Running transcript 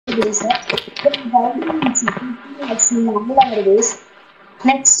today, sir. Then guiding and supporting us in all our ways.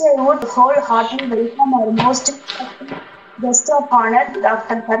 Next, I would wholeheartedly welcome our most respected guest of honor,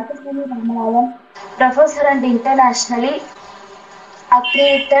 Dr. Karuppasamy Ramanathan, Professor and internationally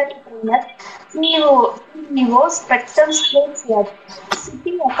accredited trainer, CEO Spectrum Skills Lab,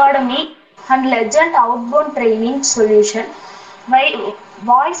 City Academy and Legend Outbound Training Solution,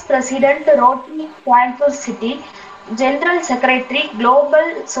 Vice President Rotary Coimbatore City, General Secretary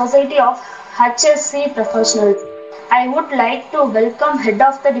Global Society of HSC Professionals. I would like to welcome Head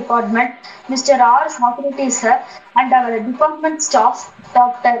of the Department, Mr. R. Socrates sir, and our department staff,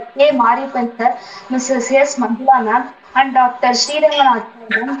 Dr. A. Maripan sir, Mrs. S. Mandula ma'am, and Dr. Sriranganathan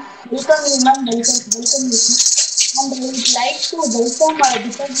ma'am. Welcome you ma'am, welcome you sir. And I would like to welcome our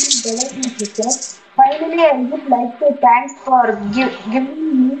department development teachers. Finally, I would like to thank for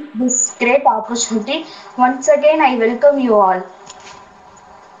giving me this great opportunity. Once again, I welcome you all.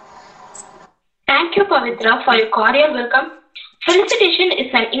 Thank you, Pavitra, for your cordial welcome. Felicitation is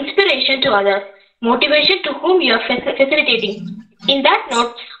an inspiration to others, motivation to whom you are facilitating. In that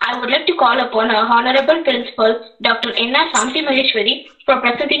note, I would like to call upon our Honorable Principal, Dr. N.R. Santi Maheshwari, for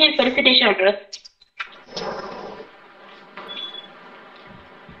presenting a felicitation address.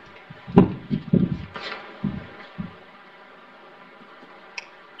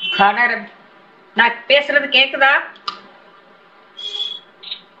 Honorable, நான் பேசுறது கேக்குதா?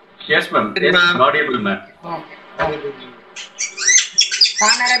 Yes, ma'am. Yes, audible, ma'am.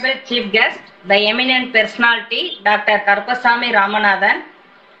 Honorable Chief Guest, the eminent personality, Dr. Karuppasamy Ramanathan,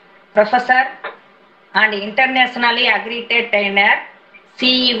 Professor and internationally accredited trainer,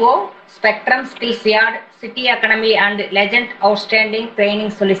 CEO, Spectrum Skills Yard, City Academy and Legend Outstanding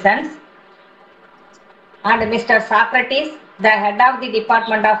Training Solutions, and Mr. Socrates, the Head of the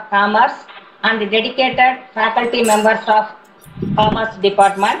Department of Commerce and the dedicated faculty members of Commerce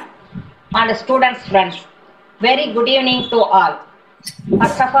Department, and students friends. Very good evening to all.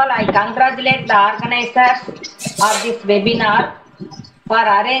 First of all, I congratulate the organizers of this webinar for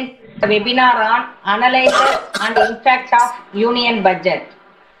arranging the webinar on analysis and impact of union budget.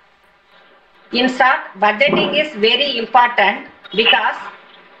 In short, budgeting is very important because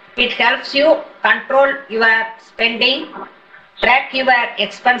it helps you control your spending, track your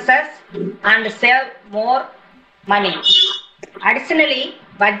expenses, and save more money. Additionally,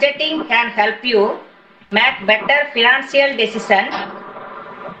 budgeting can help you make better financial decisions,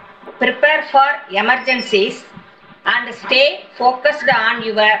 prepare for emergencies, and stay focused on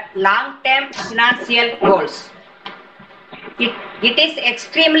your long-term financial goals. It is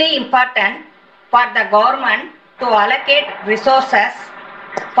extremely important for the government to allocate resources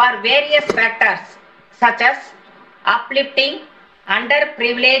for various factors such as uplifting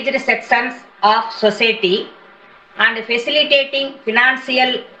underprivileged sections of society and facilitating financial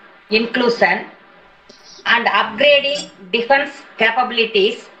inclusion and upgrading defense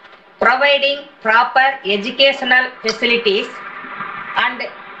capabilities, providing proper educational facilities, and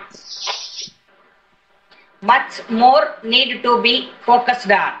much more need to be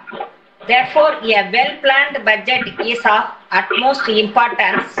focused on. Therefore, a well-planned budget is of utmost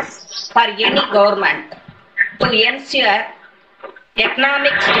importance for any government to ensure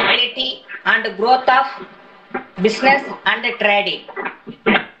economic stability and growth of business and trading.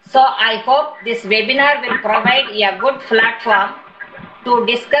 So I hope this webinar will provide a good platform to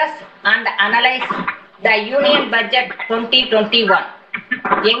discuss and analyze the Union Budget 2021.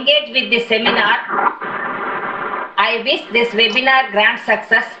 Engage with this seminar. I wish this webinar grand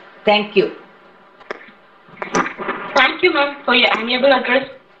success. Thank you. Thank you, ma'am, for your amiable address.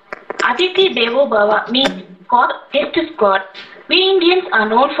 Aditi Devo Bhava means God, guest is God. We Indians are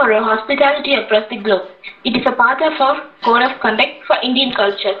known for our hospitality across the globe. It is a part of our code of conduct for Indian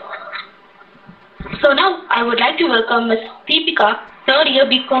culture. So now I would like to welcome Ms. Deepika, third year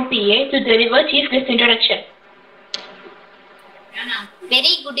BCom PA, to deliver Chief Guest introduction.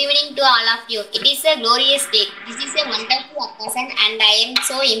 Very good evening to all of you. It is a glorious day. This is a wonderful occasion and I am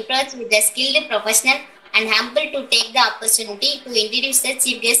so impressed with the skilled professional and humbled to take the opportunity to introduce the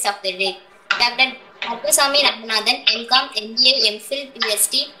Chief Guest of the day. Dr. Karuppasamy Ramanathan, MCom, MBA, MPhil,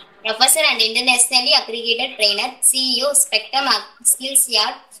 PhD, Professor and internationally accredited trainer, CEO, Spectrum Skills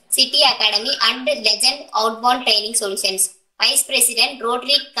Yard, City Academy and Legend Outbound Training Solutions, Vice President,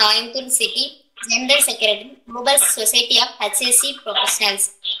 Rotary Coimbatore City, General Secretary, Global Society of HSC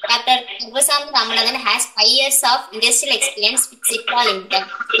Professionals. Dr. Karuppasamy Ramanathan has 5 years of industrial experience with Cipla Limited,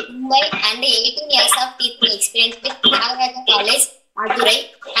 Mumbai, and 18 years of teaching experience with Accredited College, Madurai,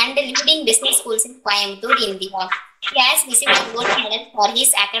 and leading business schools in Coimbatore, India. He has received a gold medal for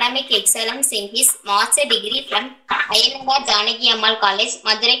his academic excellence in his master degree from Ayyannagar Janaki Ammal College,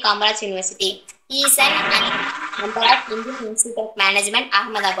 Madurai Kamaraj University. He is an member of Indian Institute of Management,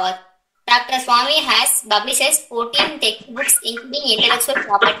 Ahmedabad. Dr. Swamy has published 14 textbooks including intellectual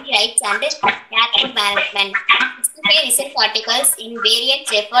property rights and airport management, 65 research articles in various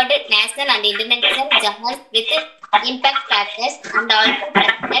referred national and international journals with impact factors, and also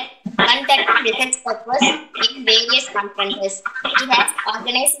conducted 130 research papers in various conferences. He has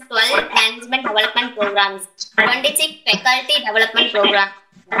organized 12 management development programs, 26 faculty development programs,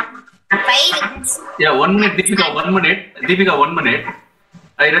 5 Yeah, 1 minute, Deepika, 1 minute. Deepika, 1 minute.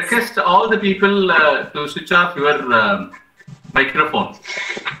 I request all the people to switch off your microphone.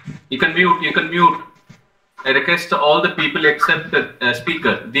 You can mute. I request all the people except the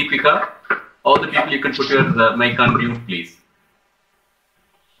speaker, Deepika. All the people, you can put your mic on mute, please.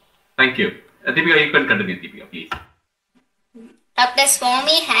 Thank you. Deepika, you can continue, Deepika, please. Dr.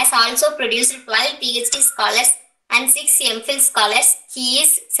 Swamy has also produced 12 PhD scholars and 6 MPhil scholars. He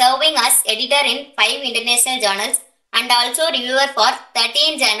is serving as editor in 5 international journals and also reviewer for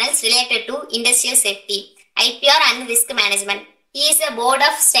 13 journals related to industrial safety, IPR and risk management. He is a board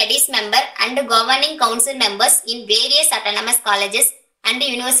of studies member and governing council members in various autonomous colleges and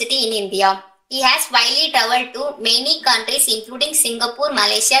university in India. He has widely traveled to many countries including Singapore,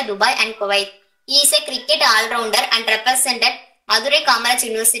 Malaysia, Dubai and Kuwait. He is a cricket all-rounder and represented Madurai Kamaraj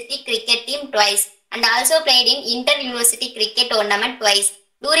University cricket team twice and also played in inter-university cricket tournament twice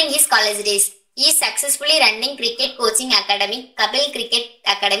during his college days. He is successfully running cricket coaching academy, Kapil Cricket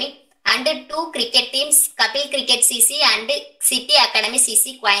Academy and 2 cricket teams, Kapil Cricket CC and City Academy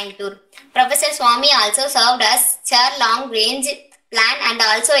CC Coimbatore. Professor Swamy also served as chair long range plan and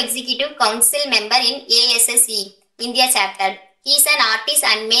also executive council member in ASSE India chapter. He is an artist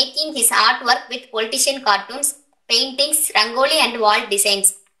and making his artwork with politician cartoons, paintings, rangoli and wall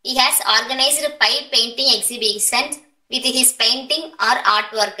designs. He has organized 5 painting exhibitions with his painting or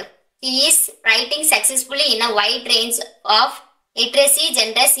artwork. He is writing successfully in a wide range of literacy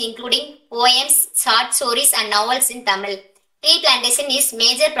genres including poems, short stories and novels in Tamil. Tree plantation is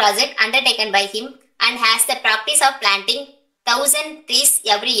major project undertaken by him and has the practice of planting 1,000 trees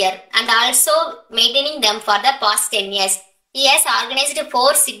every year and also maintaining them for the past 10 years. He has organized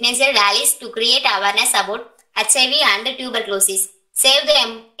 4 signature rallies to create awareness about HIV and tuberculosis, save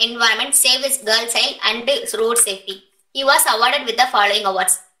the environment, save the girl child and road safety. He was awarded with the following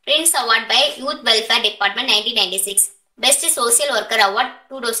awards. Prince Award by Youth Welfare Department 1996, Best Social Worker Award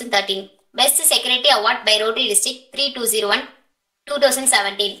 2013, Best Secretary Award by Rotary District 3201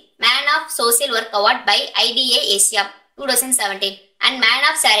 2017, Man of Social Work Award by IDA Asia 2017 and Man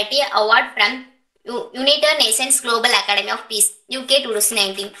of Charity Award from United Nations Global Academy of Peace UK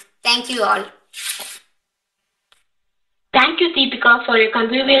 2019. Thank you all. Thank you, Deepika, for your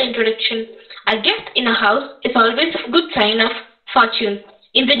convivial introduction. A guest in a house is always a good sign of fortune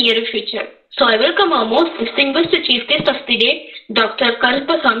in the near future. So I welcome our most distinguished chief guest of the day, Dr.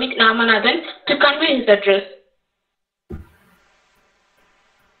 Karuppasamy Ramanathan, to convey his address.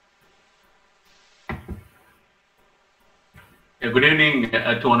 Good evening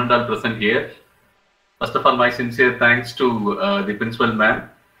to one and all present here. First of all, my sincere thanks to the principal ma'am,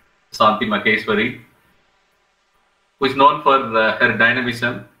 Santi Maheshwari, who is known for her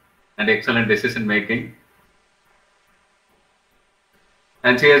dynamism and excellent decision making.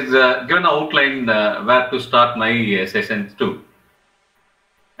 And she has given an outline where to start my sessions too.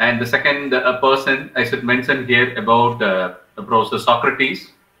 And the second person I should mention here about Professor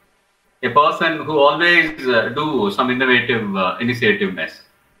Socrates, a person who always do some innovative initiativeness.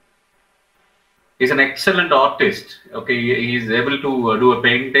 He's an excellent artist. Okay, he is able to do a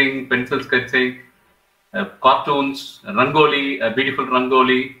painting, pencil sketching, cartoons, rangoli, a beautiful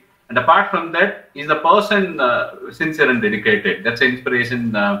rangoli. And apart from that, he's a person sincere and dedicated. That's the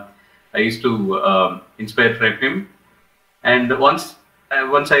inspiration I used to inspire from him. And once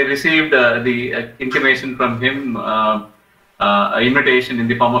I received the intimation from him, invitation in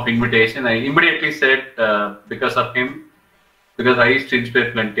the form of invitation, I immediately said because of him, because I used to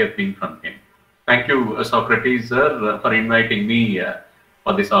inspire plenty of things from him. Thank you, Socrates, sir, for inviting me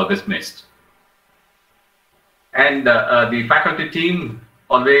for this August Mist. And the faculty team,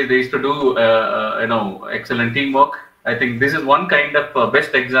 always they used to do excellent teamwork. I think this is one kind of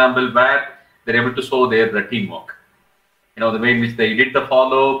best example where they're able to show their teamwork. The way in which they did the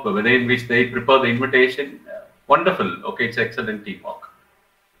follow-up, the way in which they prepare the invitation, wonderful. Okay, it's excellent teamwork.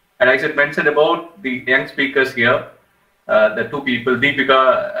 And I should mention about the young speakers here, the 2 people.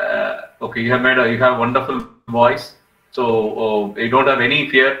 Deepika, okay, you have a wonderful voice, so you don't have any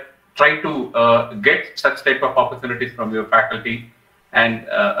fear try to get such type of opportunities from your faculty and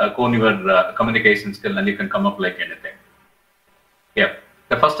hone your communication skill, and you can come up like anything. Yeah.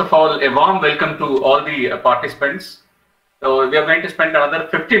 First of all, a warm welcome to all the participants. So we are going to spend another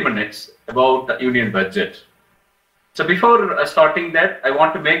 50 minutes about union budget. So before starting that, I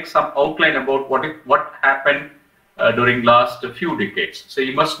want to make some outline about what happened during last few decades. So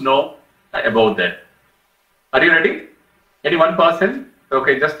you must know about that. Are you ready? Any one person?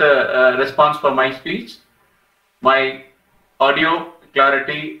 Okay, just a response for my speech. My audio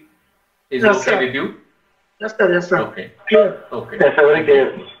clarity is yes, okay sir. with you? Yes, sir. Yes, sir. Okay. Clear. Okay. Yes, sir. Very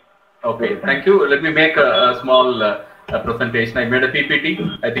clear. Okay. Thank you. Let me make a small presentation. I made a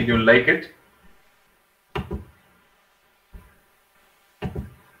PPT. I think you'll like it.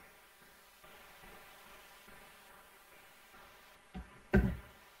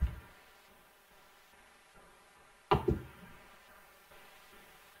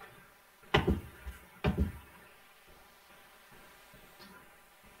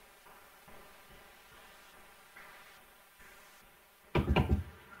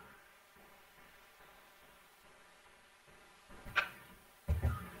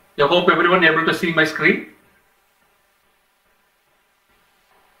 I hope everyone able to see my screen.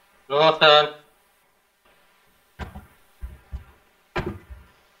 No, sir.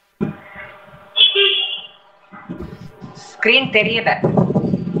 Screen தெரியல.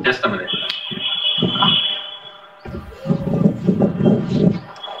 Just a minute.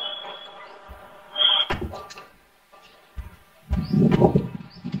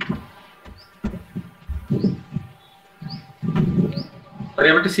 Are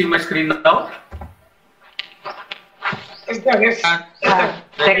you able to see my screen now? Yes, sir. Yes.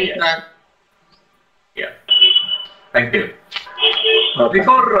 தெரியல. Yeah. Thank you.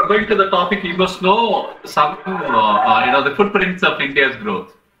 Before going to the topic, you must know some, the footprints of India's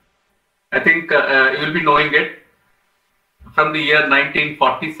growth. I think you will be knowing it from the year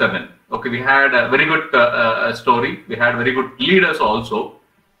 1947. Okay, we had a very good story. We had very good leaders also.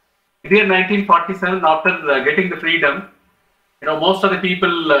 In the year 1947, after getting the freedom, most of the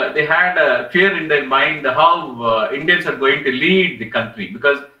people, they had fear in their mind how Indians are going to lead the country,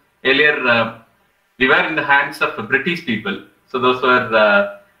 because earlier we were in the hands of British people. So those were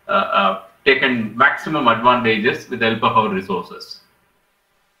taken maximum advantages with the help of our resources.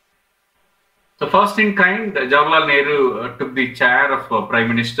 So first in kind, Jawaharlal Nehru took the chair of Prime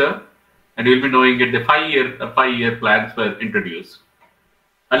Minister, and you'll be knowing it, the five-year plans were introduced.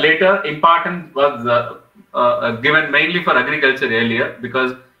 And later, importance was given mainly for agriculture earlier,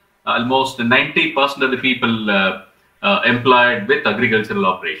 because almost 90% of the people employed with agricultural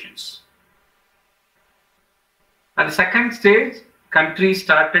operations. At the second stage, countries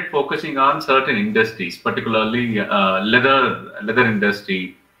started focusing on certain industries, particularly leather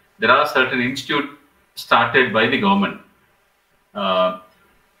industry. There are certain institutes started by the government.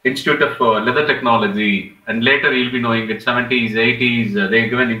 Institute of Leather Technology, and later you'll be knowing it, 70s, 80s, they're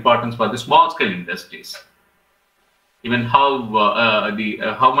given importance for the small-scale industries. Even how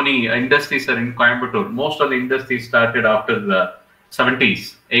many industries are in Coimbatore. Most of the industries started after the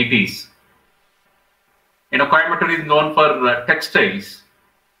 70s, 80s. Coimbatore is known for textiles.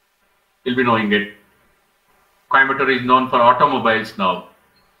 You'll be knowing it. Coimbatore is known for automobiles now.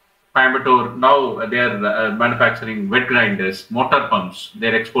 Coimbatore, now they are manufacturing wet grinders, motor pumps.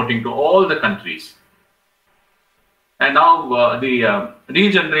 They're exporting to all the countries. And now the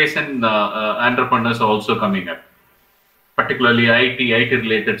new generation entrepreneurs are also coming up, particularly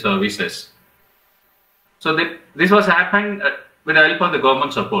IT-related services. So this was happened with the help of the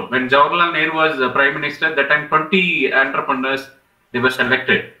government support. When Jawaharlal Nehru was Prime Minister, at that time 20 entrepreneurs, they were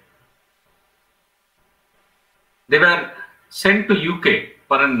selected. They were sent to UK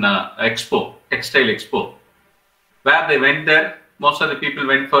for an textile expo, where they went there. Most of the people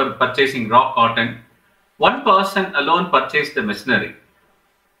went for purchasing raw cotton. One person alone purchased the machinery,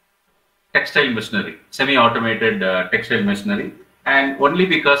 textile machinery, semi-automated textile machinery, and only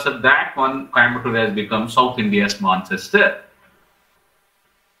because of that one, Coimbatore has become South India's Manchester.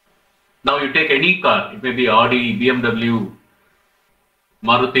 Now you take any car, it may be Audi, BMW,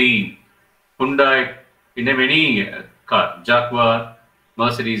 Maruti, Hyundai, you name any car, Jaguar,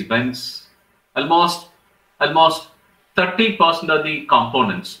 Mercedes Benz, almost 30% of the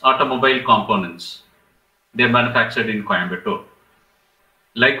components, automobile components, they're manufactured in Coimbatore.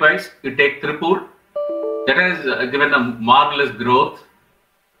 Likewise, you take Tripur, that has given a marvelous growth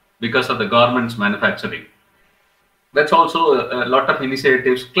because of the garments manufacturing. That's also a lot of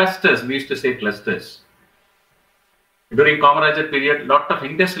initiatives, clusters, we used to say clusters. During Kamarajat period, lot of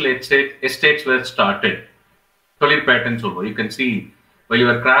industrial estates were started. Tolir patterns over. You can see while you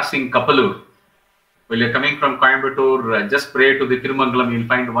are crossing Kapalur, while you're coming from Coimbatore, just prior to the Tirumangalam, you'll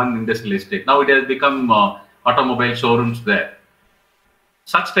find one industrial estate. Now it has become automobile showrooms there.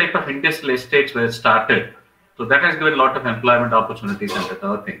 Such type of industrial estates were started. So that has given a lot of employment opportunities and that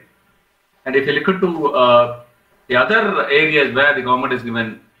other thing. And if you look into the other areas where the government has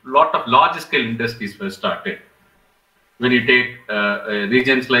given a lot of large scale industries were started. When you take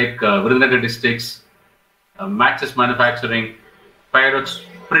regions like Virudhunagar districts, matches manufacturing, Pyrox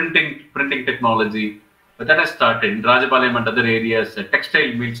printing technology, but that has started in Rajapalayam and other areas.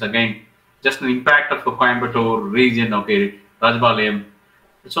 Textile mills again, just an impact of the Coimbatore region, okay, Rajapalayam.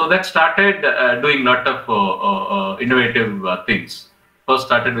 So that started doing a lot of innovative things. First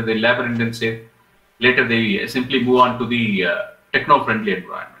started with the labor intensive, later they simply move on to the techno-friendly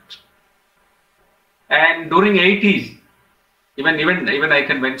environment. And during 80s, even I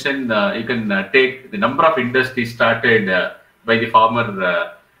can mention, you can take the number of industries started by the former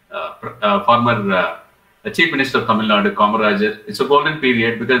Chief Minister of Tamil Nadu, Kamarajar. It's a golden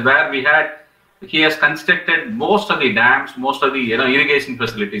period because where he has constructed most of the dams, most of the irrigation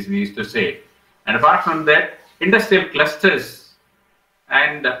facilities, we used to say. And apart from that, industrial clusters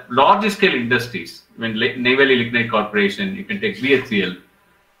and large scale industries. When Naval Lignite Corporation, you can take BHEL,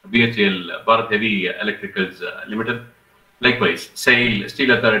 Bharat Heavy Electricals Limited. Likewise, SAIL, Steel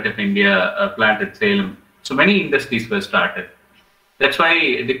Authority of India, plant at Salem. So many industries were started. That's why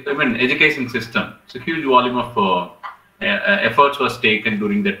education system, it's a huge volume of efforts was taken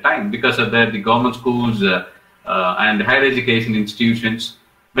during that time. Because of that, the government schools and higher education institutions,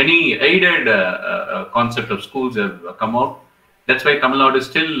 many aided concept of schools have come out. That's why Tamil Nadu is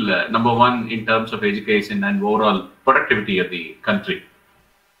still #1 in terms of education and overall productivity of the country.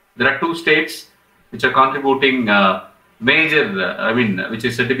 There are 2 states which are contributing major, which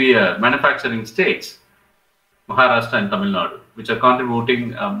is said to be manufacturing states, Maharashtra and Tamil Nadu, which are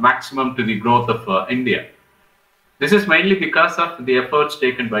contributing maximum to the growth of India. This is mainly because of the efforts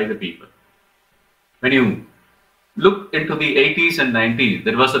taken by the people. When you look into the 80s and 90s,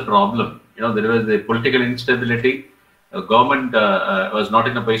 there was a problem. There was a political instability. Government was not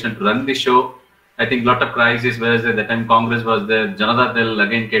in a position to run the show. I think a lot of crises were there. That time Congress was there. Janata Dal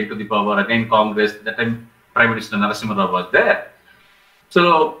again came to the power. Again Congress. That time Prime Minister Narasimha Rao was there. So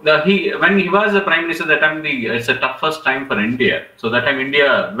when he was the Prime Minister, that time it's the toughest time for India. So that time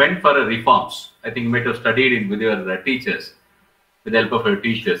India went for reforms. I think you might have studied with your teachers, with the help of your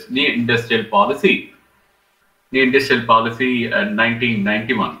teachers. New industrial policy. New industrial policy in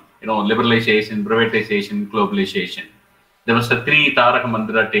 1991. Liberalization, privatization, globalization. There was a 3 Taraka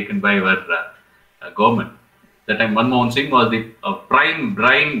Mantra taken by our government. That time Manmohan Singh was the prime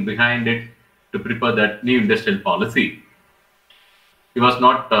brain behind it to prepare that new industrial policy. He was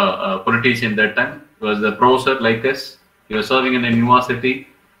not a politician that time. He was a professor like us. He was serving in a university,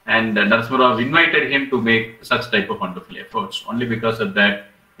 and Narasimha Rao invited him to make such type of wonderful efforts. Only because of that,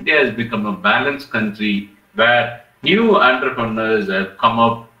 India has become a balanced country where new entrepreneurs have come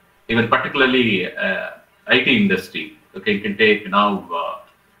up, even particularly IT industry. Okay, you can take now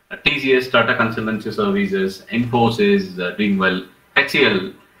TCS, Tata Consultancy Services, Infosys doing well,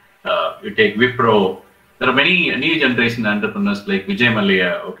 HCL, you take Wipro. There are many new generation entrepreneurs like Vijay Mallya,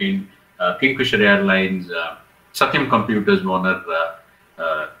 okay, Kingfisher Airlines, Satyam Computers owner,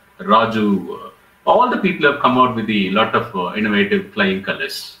 Raju. All the people have come out with a lot of innovative flying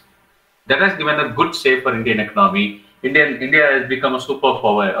colors. That has given a good shape for Indian economy. India has become a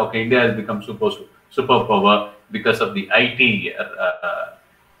superpower. Okay, India has become superpower because of the IT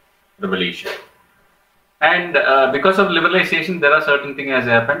revolution. And because of liberalization, there are certain things has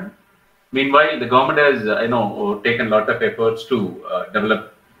happened. Meanwhile, the government has, taken a lot of efforts to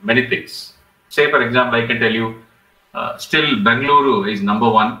develop many things. Say, for example, I can tell you, still Bengaluru is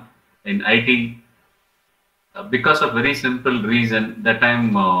 #1 in IT because of very simple reason. That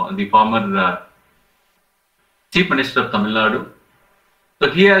time, the former Chief Minister of Tamil Nadu, so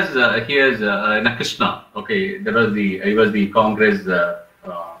he has Krishna. Okay, he was the Congress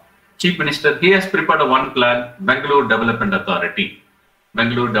Chief Minister. He has prepared one plan, Bengaluru Development Authority.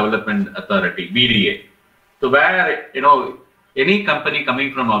 Bengaluru Development Authority, BDA. So where, any company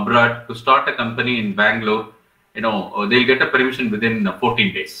coming from abroad to start a company in Bangalore, they'll get a permission within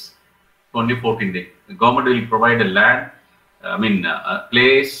 14 days. Only 14 days. The government will provide a land, a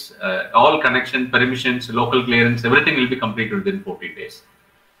place, all connection, permissions, local clearance, everything will be completed within 14 days.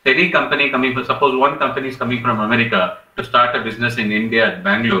 Any company coming from, suppose one company is coming from America to start a business in India at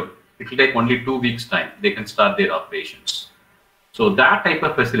Bangalore, it will take only 2 weeks time. They can start their operations. So that type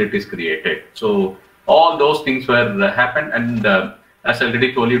of facility is created. So all those things were happened, and as I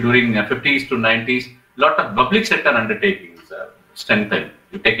already told you, during 50s to 90s, lot of public sector undertakings strengthened.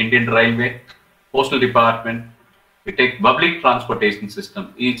 You take Indian Railway, Postal Department, you take public transportation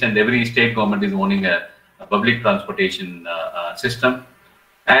system. Each and every state government is owning a public transportation system.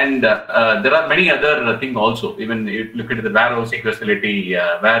 And there are many other things also. Even you look at the warehousing facility,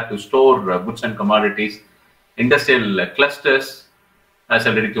 where to store goods and commodities, industrial clusters, as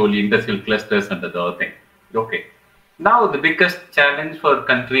I already told you, industrial clusters and the other thing. Okay. Now the biggest challenge for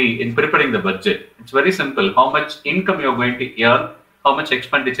country in preparing the budget, it's very simple. How much income you're going to earn, how much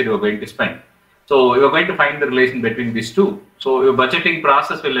expenditure you're going to spend. So you're going to find the relation between these two. So your budgeting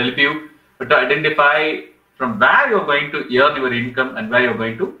process will help you to identify from where you're going to earn your income and where you're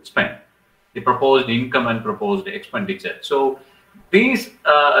going to spend the proposed income and proposed expenditure. So these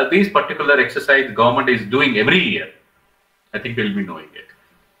particular exercise government is doing every year. I think you'll be knowing it.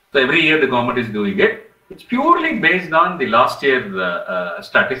 So every year the government is doing it. It's purely based on the last year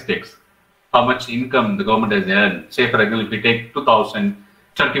statistics, how much income the government has earned. Say for example, if we take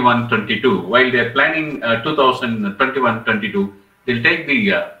 2021-22, while they're planning 2021-22, they'll take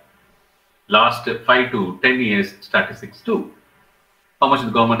the last 5 to 10 years statistics too. How much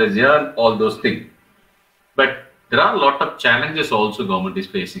the government has earned, all those things. But there are a lot of challenges also government is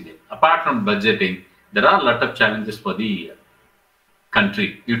facing it. Apart from budgeting, there are a lot of challenges for the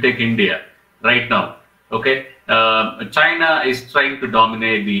country. You take India right now. Okay, China is trying to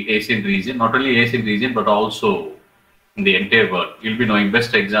dominate the Asian region, not only Asian region, but also in the entire world. You'll be knowing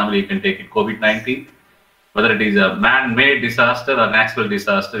best example you can take it, COVID-19, whether it is a man-made disaster or natural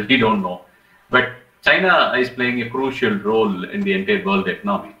disaster, we don't know. But China is playing a crucial role in the entire world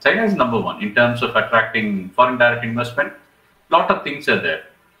economy. China is number one in terms of attracting foreign direct investment. A lot of things are there.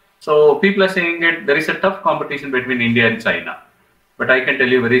 So people are saying that there is a tough competition between India and China. But I can tell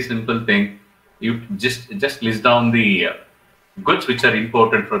you a very simple thing. You just list down the goods which are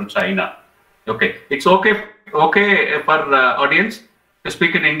imported from China. Okay, it's okay for audience to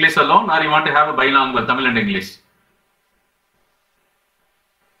speak in English alone, or you want to have a bilingual Tamil and English?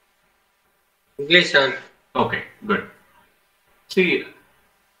 English, sir. Okay, good. See,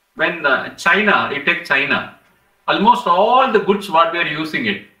 when China, you take China, almost all the goods what we are using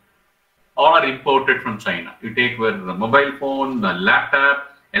it, all are imported from China. You take your mobile phone, the laptop,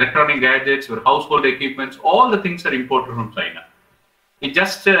 electronic gadgets, your household equipments, all the things are imported from China. You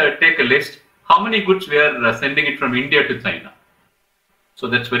just take a list, how many goods we are sending it from India to China. So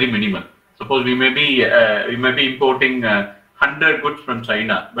that's very minimal. Suppose we may be importing 100 goods from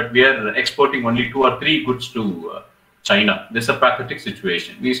China, but we are exporting only 2 or 3 goods to China. This is a pathetic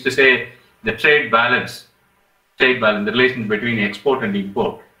situation. We used to say the trade balance, the relation between export and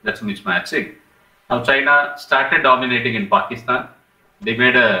import, that's mismatching. Now China started dominating in Pakistan. They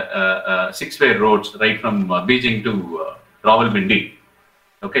made a 6-way roads right from Beijing to Rawalpindi,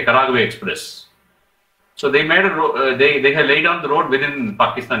 okay, Karagway Express. So they made a they have laid down the road within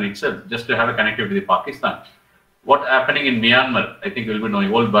Pakistan itself just to have a connectivity with Pakistan. What happening in Myanmar? I think you'll be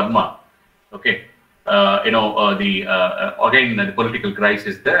knowing old Burma. Okay, again the political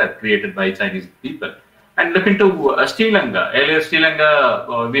crisis there created by Chinese people. And look into Sri Lanka. Earlier Sri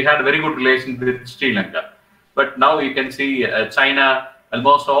Lanka, we had a very good relation with Sri Lanka. But now you can see China,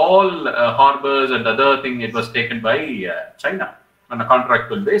 almost all harbors and other thing, it was taken by China on a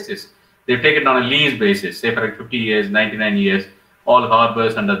contractual basis. They've taken on a lease basis, say for 50 years, 99 years, all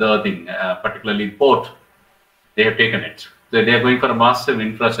harbors and other thing, particularly port, they have taken it. So they are going for a massive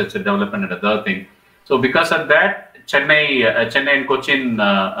infrastructure development and other thing. So because of that, Chennai and Cochin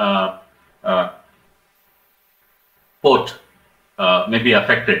port may be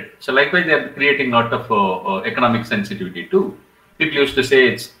affected. So likewise, they are creating a lot of economic sensitivity too. People used to say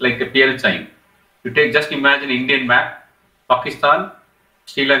it's like a PL chain. You take, just imagine Indian map, Pakistan,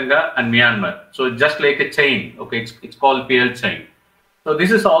 Sri Lanka and Myanmar. So just like a chain, okay, it's called PL chain. So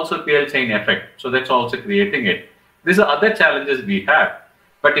this is also PL chain effect. So that's also creating it. These are other challenges we have.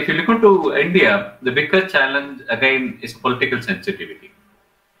 But if you look into India, the biggest challenge again is political sensitivity.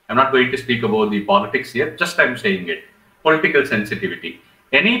 I'm not going to speak about the politics here, just I'm saying it. Political sensitivity.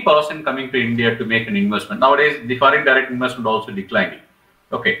 Any person coming to India to make an investment, nowadays the foreign direct investment also declining.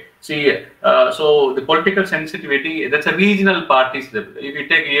 Okay, see, so the political sensitivity, that's a regional parties. If you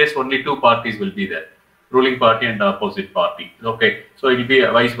take US, only 2 parties will be there, ruling party and opposite party. Okay, so it will be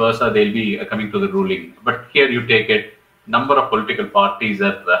vice versa, they'll be coming to the ruling. But here you take it, number of political parties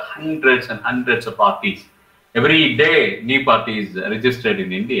are hundreds and hundreds of parties. Every day, new parties registered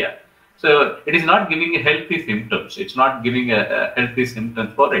in India. So it is not giving a healthy symptoms. It's not giving a healthy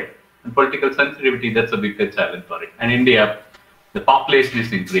symptom for it. And political sensitivity, that's a bigger challenge for it. And India, the population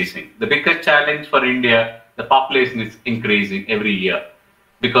is increasing. The biggest challenge for India, the population is increasing every year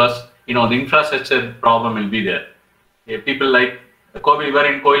because, the infrastructure problem will be there. People like we were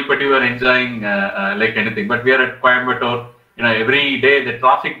in Coimbatore, we were enjoying like anything, but we are at Coimbatore. Every day the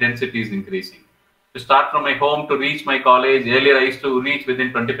traffic density is increasing. To start from my home to reach my college, earlier I used to reach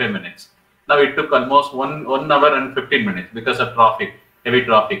within 25 minutes. Now it took almost 1 hour and 15 minutes because of traffic, heavy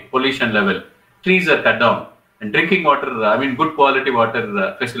traffic, pollution level. Trees are cut down, and drinking water, good quality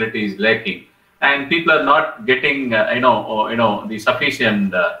water facility is lacking, and people are not getting, the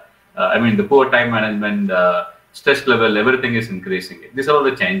sufficient, the poor time management, stress level, everything is increasing. These are all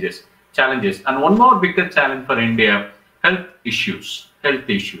the challenges. And one more bigger challenge for India, health issues.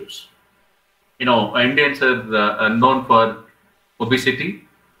 Indians are known for obesity,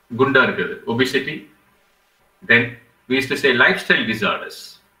 obesity. Then we used to say lifestyle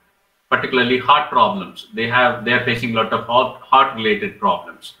disorders, particularly heart problems. They are facing a lot of heart related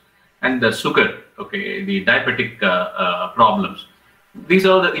problems, and the sugar, the diabetic problems. These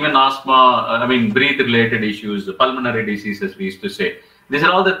are even asthma, breath related issues, pulmonary diseases, we used to say. These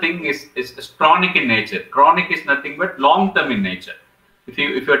are all the things is chronic in nature. Chronic is nothing but long term in nature. If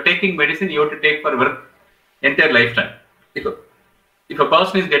you are taking medicine, you have to take for your entire lifetime. If a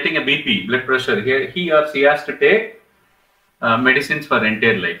person is getting a BP, blood pressure, he or she has to take medicines for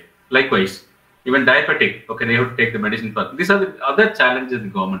entire life. Likewise, even diabetic, they have to take the medicine for. These are the other challenges the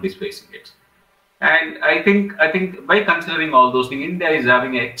government is facing it. And I think by considering all those things, India is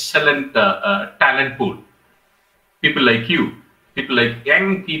having an excellent talent pool. People like you, people like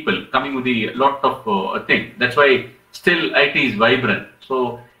young people coming with a lot of things. That's why still IT is vibrant.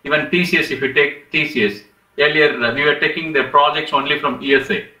 So even TCS, if you take TCS, earlier we were taking the projects only from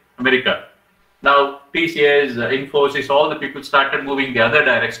USA, America. Now TCS, Infosys, all the people started moving the other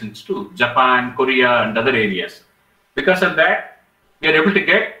directions too, Japan, Korea, and other areas. Because of that, we are able to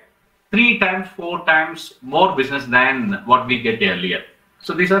get 3 times, 4 times more business than what we get earlier.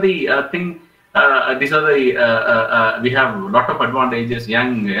 So these are the things. We have a lot of advantages.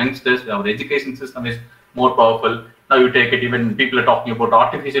 Youngsters, our education system is more powerful. Now you take it, even people are talking about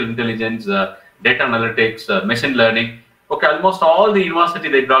artificial intelligence, data analytics, machine learning. Almost all the university,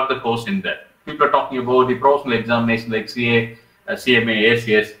 they brought the course in there. People are talking about the professional examination like CA, CMA,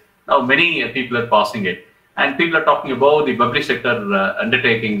 ACS. Now many people are passing it. And people are talking about the public sector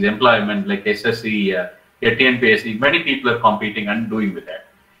undertakings, employment like SSC, TNPSC. Many people are competing and doing with that.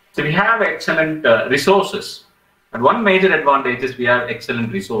 So we have excellent resources. And one major advantage is we have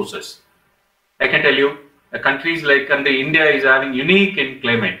excellent resources. I can tell you, countries like India is having unique in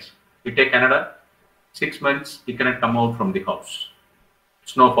climates. You take Canada, 6 months, you cannot come out from the house.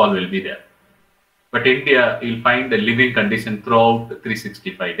 Snowfall will be there. But India, you'll find the living condition throughout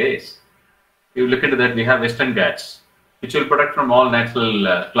 365 days. You look into that, we have Western Ghats, which will protect from all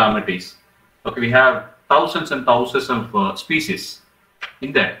natural calamities. We have thousands and thousands of species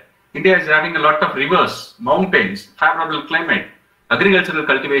in that. India is having a lot of rivers, mountains, favorable climate, agricultural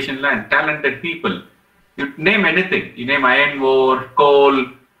cultivation land, talented people. You name anything, you name iron ore, coal,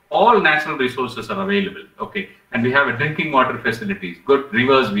 all natural resources are available. And we have a drinking water facilities, good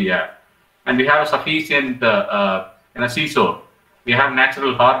rivers we have. And we have a sufficient seashore. We have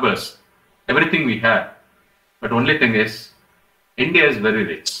natural harbors. Everything we have, but only thing is, India is very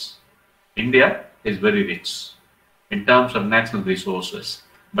rich. India is very rich in terms of natural resources,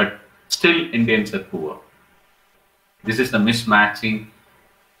 but still Indians are poor. This is the mismatching.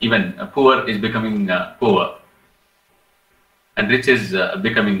 Even poor is becoming poor, and rich is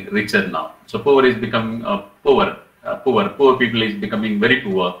becoming richer now. So poor is becoming poor. Poor people is becoming very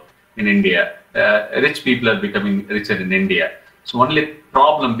poor in India. Rich people are becoming richer in India. So only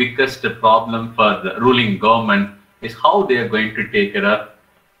biggest problem for the ruling government is how they are going to take care of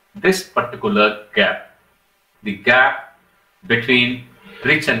this particular gap, the gap between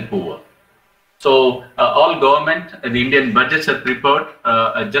rich and poor. So all government, the Indian budgets are prepared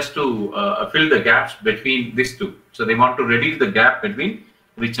just to fill the gaps between these two. So they want to reduce the gap between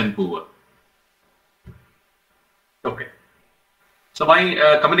rich and poor. So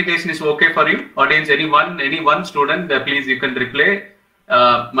my communication is okay for you, audience. Any one student, please you can reply.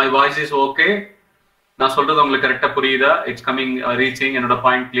 My voice is okay. நான் சொல்றது உங்களுக்கு கரெக்ட்டா புரியுதா? It's coming, reaching, என்னோட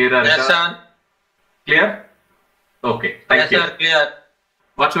point clear-ஆ இருக்கா? Yes sir. Clear? Okay, thank you. Yes sir, clear.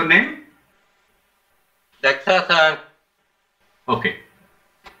 What's your name? Daksha sir. Okay.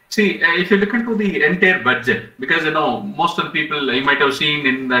 See, if you look into the entire budget, because most of the people you might have seen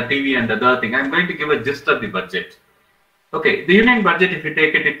in the TV and other thing, I'm going to give a gist of the budget. The union budget, if you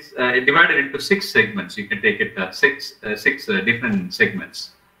take it, it's divided into 6 segments. You can take it six different segments.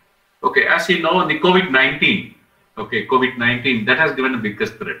 As you know, the COVID-19, COVID-19, that has given the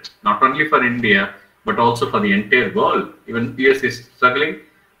biggest threat, not only for India, but also for the entire world. Even US is struggling.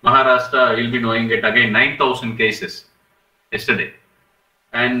 Maharashtra, you'll be knowing it again, 9,000 cases. yesterday.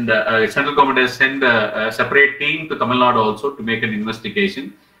 And central government has sent a separate team to Tamil Nadu also to make an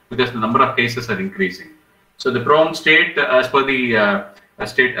investigation because the number of cases are increasing. So the prone state, as per the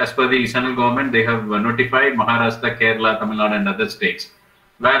central government, they have notified Maharashtra, Kerala, Tamil Nadu, and other states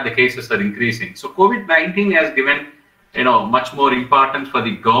where the cases are increasing. So COVID-19 has given, much more importance for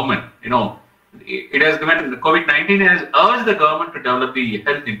the government. It has given, COVID-19 has urged the government to develop the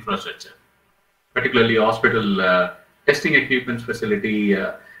health infrastructure, particularly hospital testing equipment facility,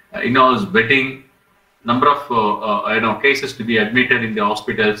 in-house bedding, number of cases to be admitted in the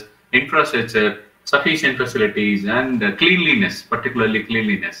hospitals, infrastructure, sufficient facilities, and cleanliness, particularly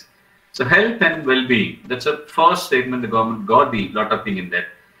cleanliness. So health and well-being, that's the first segment the government got the lot of thing in that.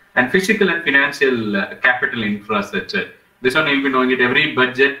 And physical and financial capital infrastructure. This one you'll be knowing it. Every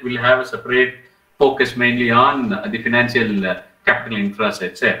budget will have a separate focus mainly on the financial capital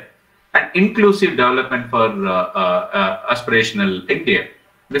infrastructure and inclusive development for aspirational India.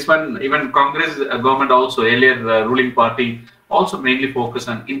 This one, even Congress government also, earlier ruling party, also mainly focus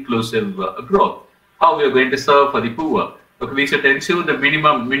on inclusive growth. How we are going to serve for the poor. Okay, we should ensure the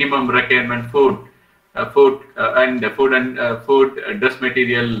minimum requirement food, dress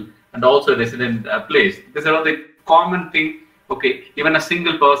material, and also resident place. These are all the common thing. Okay, even a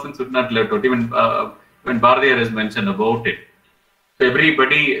single person should not let out. Even when Bharatiya has mentioned about it, so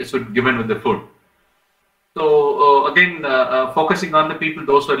everybody should given with the food. So again, focusing on the people,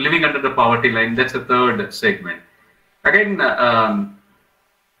 those who are living under the poverty line. That's the third segment. Again,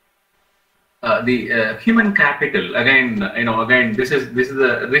 the human capital. Again, this is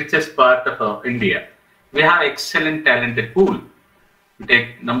the richest part of India. We have excellent talented pool. We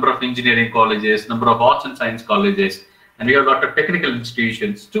take number of engineering colleges, number of arts and science colleges, and we have a lot of technical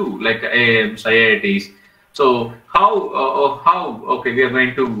institutions too, like IIMs, IITs. So how okay we are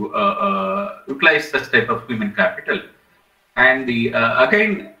going to utilize such type of human capital? And the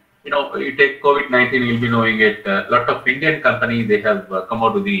again, you take COVID-19, you'll be knowing it. A lot of Indian companies, they have come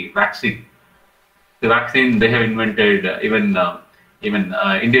out with the vaccine. The vaccine they have invented, even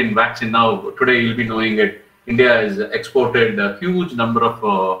Indian vaccine now. Today you'll be knowing it. India has exported a huge number of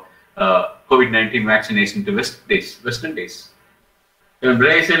COVID-19 vaccination to Western days. Even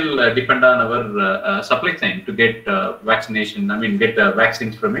Brazil depend on our supply chain to get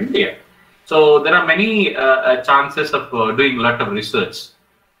vaccines from India. So there are many chances of doing a lot of research,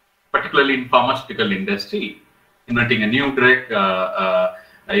 particularly in pharmaceutical industry, inventing a new drug.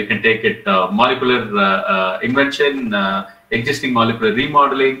 You can take it molecular invention, existing molecular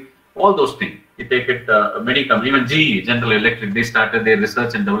remodeling, all those things. You take it many companies, even GE, General Electric, they started their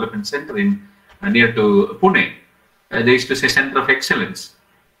research and development center in near to Pune. They used to say center of excellence.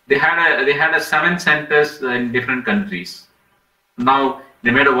 They had 7 centers in different countries. Now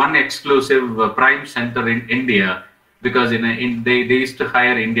they made one exclusive prime center in India because they used to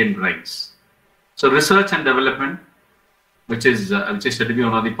hire Indian brains. So research and development, which is said to be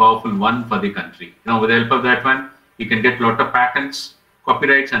one of the powerful one for the country. With the help of that one, you can get a lot of patents,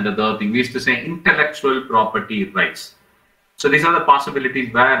 copyrights, and other thing. We used to say intellectual property rights. So these are the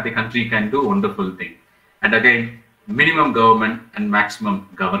possibilities where the country can do wonderful thing. And again, minimum government and maximum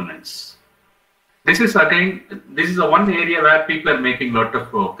governance. This is a one area where people are making a lot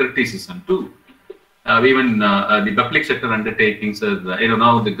of criticism too. Even the public sector undertakings,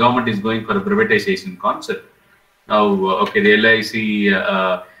 now the government is going for a privatization concept. Now, okay, the LIC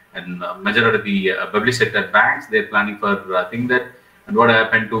and majority of the public sector banks, they're planning for thing that, and what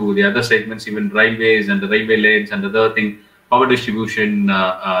happened to the other segments, even railways and the railway lanes and other thing, power distribution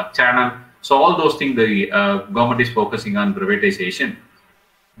channel. So all those things the government is focusing on privatization.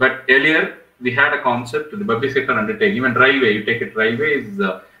 But earlier we had a concept, the public sector undertaking, even railway, you take it, railway is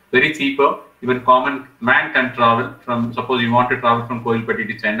very cheaper. Even common man can travel from, suppose you want to travel from Coimbatore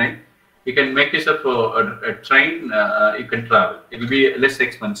to Chennai, you can make yourself a train, you can travel. It will be less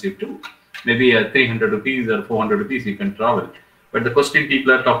expensive too. Maybe 300 rupees or 400 rupees you can travel. But the question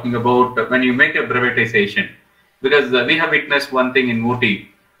people are talking about when you make a privatization, because we have witnessed one thing in Ooty.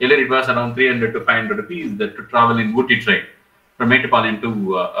 Earlier it was around 300 to 500 rupees to travel in Ooty train from Metropolitan to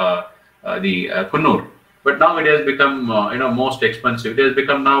the Kunnur. But now it has become most expensive. It has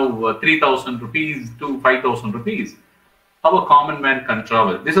become now 3,000 rupees to 5,000 rupees. How a common man can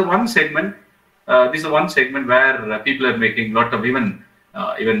travel. This is one segment. This is one segment where people are making a lot of you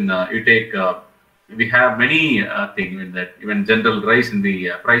take. We have many things in that. Even general rise in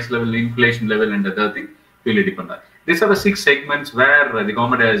the price level, inflation level, and other thing really depend on. These are the 6 segments where the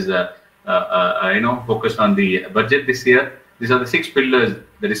government has focused on the budget this year. These are the 6 pillars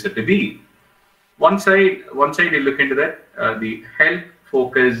that is said to be. One side you look into that the health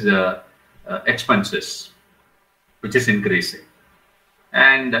focus expenses. which is increasing.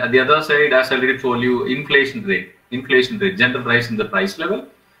 And the other side, as I already told you, inflation rate, general rise in the price level.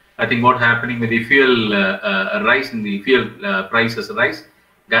 I think what happening with the fuel rise in the fuel prices rise,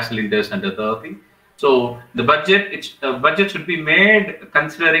 gas cylinders and other thing. So the budget should be made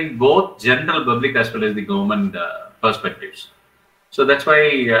considering both general public as well as the government perspectives. So that's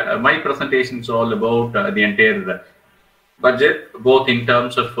why my presentation is all about the entire budget, both in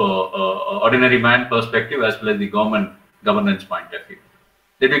terms of ordinary man perspective as well as the governance point of view.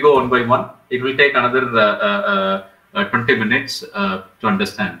 Let me go one by one. It will take another 20 minutes to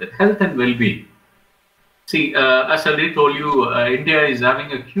understand that health and well-being. See, as I already told you, India is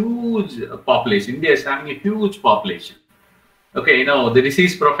having a huge population. India is having a huge population. Okay, you know, the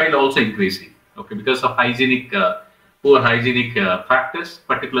disease profile also increasing. Okay, because of poor hygienic factors,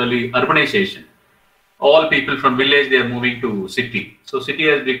 particularly urbanization. All people from village, they are moving to city. So city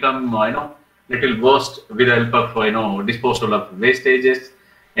has become, little worse with the help of, disposal of wastages.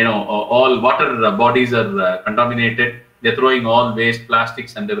 All water bodies are contaminated. They're throwing all waste,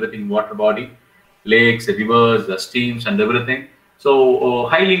 plastics and everything, water body, lakes, rivers, streams and everything. So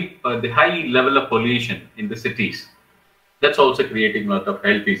the high level of pollution in the cities, that's also creating a lot of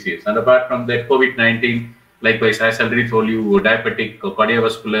health issues. And apart from that, COVID-19, likewise, as I already told you, diabetic,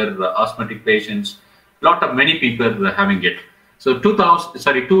 cardiovascular, asthmatic patients, many people are having it. So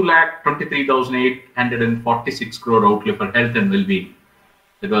 2,23,846 crore outlay for health and well-being.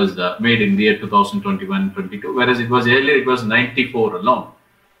 It was made in the year 2021-22, whereas it was earlier, it was 94 alone.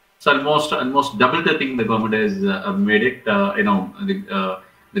 So almost double the thing the government has made it.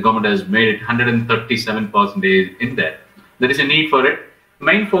 The government has made it 137% in that. There is a need for it.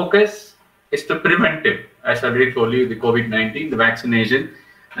 Main focus is to preventive. As I already told you, the COVID-19, the vaccination.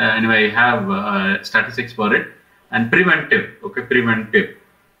 Anyway, I have statistics for it. And preventive. Okay, preventive.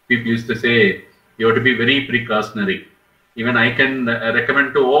 People used to say you have to be very precautionary. Even I can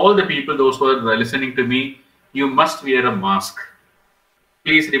recommend to all the people, those who are listening to me, you must wear a mask.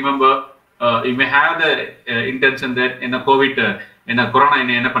 Please remember, you may have the intention that in a COVID, in a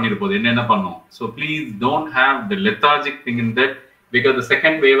corona, so please don't have the lethargic thing in that, because the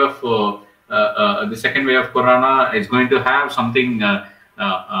second wave of corona is going to have something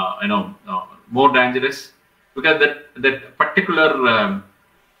more dangerous, because that particular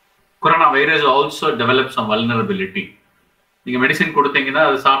coronavirus also develops some vulnerability. Medicine okay,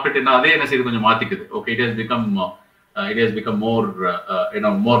 it has become more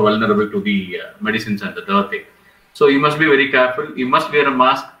more vulnerable to the medicines and the other thing. So you must be very careful. You must wear a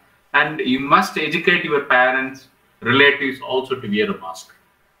mask, and you must educate your parents, relatives also to wear a mask.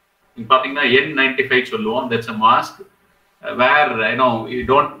 In N95 solluvom, that's a mask where you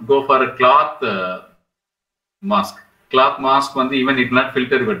don't go for a cloth mask. Cloth mask even it not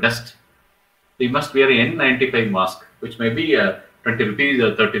filter your dust. You must wear an N95 mask, which may be 20 rupees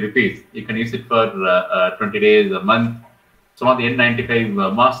or 30 rupees. You can use it for 20 days, a month. Some of the N95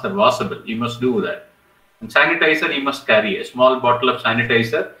 masks are washable. You must do that. And sanitizer, you must carry a small bottle of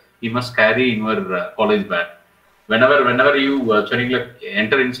sanitizer. You must carry in your college bag. Whenever you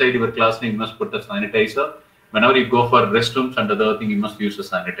enter inside your classroom, you must put a sanitizer. Whenever you go for restrooms and other thing, you must use a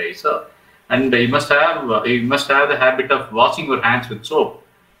sanitizer. And you must have the habit of washing your hands with soap.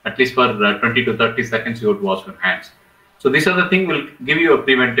 At least for 20 to 30 seconds, you would wash your hands. So these are the thing will give you a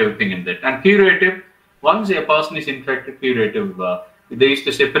preventive thing in that. And curative, once a person is infected, curative, they used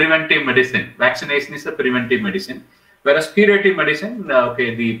to say preventive medicine. Vaccination is a preventive medicine. Whereas curative medicine,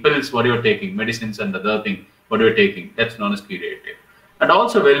 okay, the pills, what you're taking, medicines and other thing, what you're taking, that's known as curative. And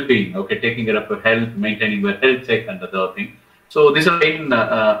also well-being, okay, taking care of your health, maintaining your health check and other thing. So this is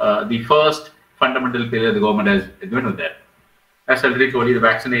the first fundamental pillar the government has given with that. As I already told you, the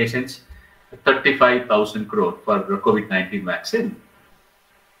vaccinations, 35,000 crore for COVID-19 vaccine.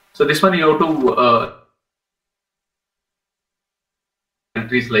 So this one you have to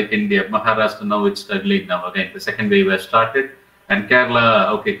countries like India, Maharashtra now it's struggling now again. The second wave has started, and Kerala,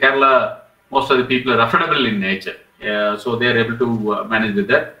 okay, Kerala, most of the people are affordable in nature, so they are able to manage with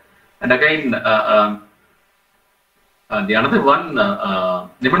that. And again, the another one,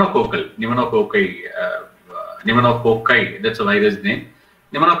 pneumococci, that's a virus name.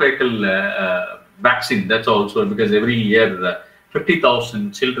 Pneumococcal vaccine, that's also because every year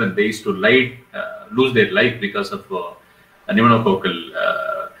 50,000 children, they used to lose their life because of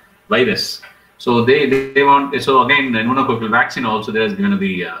pneumococcal virus. So they want, so again, pneumococcal vaccine also there has given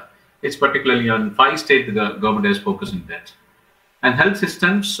it's particularly on 5 states the government has focused on that. And health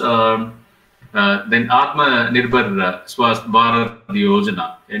systems, then Atma Nirbhar Swasth Bharat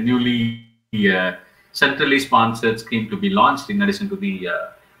Yojana, a newly centrally sponsored scheme to be launched in addition to the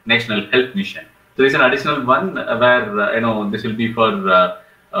National Health Mission. there is an additional one where this will be for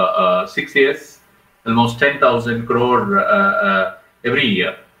 6 years, almost 10,000 crore every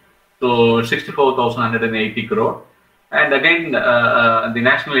year. So 64,180 crore. And again, the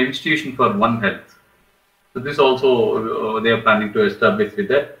National Institution for One Health. So this also they are planning to establish with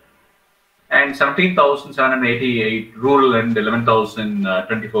that. And 17,788 rural and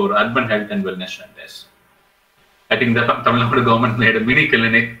 11,024 urban health and wellness centers. I think the Tamil Nadu government made a mini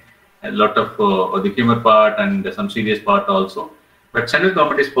clinic, a lot of the humor part and some serious part also. But central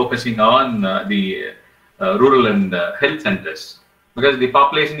government is focusing on the rural and health centers because the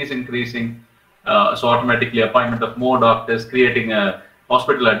population is increasing. So automatically appointment of more doctors, creating a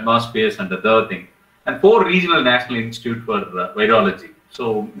hospital atmospheres and the other thing. And 4 regional national institute for virology.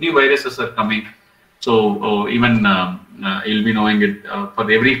 So new viruses are coming. So even you'll be knowing it. For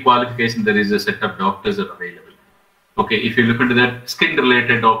every qualification, there is a set of doctors that are available. Okay, if you look into that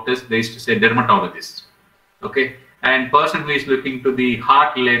skin-related doctors, they used to say dermatologist. Okay, and person who is looking to the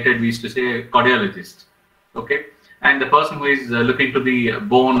heart-related, we used to say cardiologist. Okay, and the person who is looking to the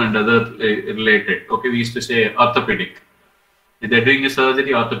bone and other related, okay, we used to say orthopedic. If they're doing a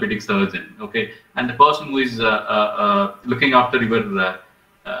surgery, orthopedic surgeon. Okay, and the person who is looking after your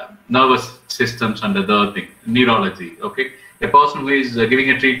nervous systems and other thing, neurology. Okay, a person who is giving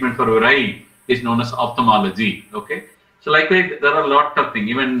a treatment for your eye is known as ophthalmology. Okay, so likewise there are a lot of things.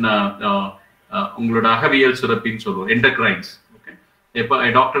 Even endocrines. Okay,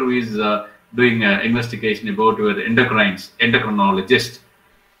 a doctor who is doing investigation about your endocrines, endocrinologist.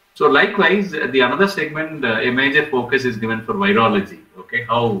 So likewise, the another segment, a major focus is given for virology. Okay,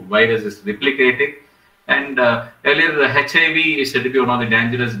 how virus is replicating, and earlier the HIV is said to be one of the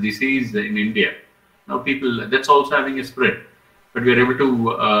dangerous disease in India. Now people, that's also having a spread, but we are able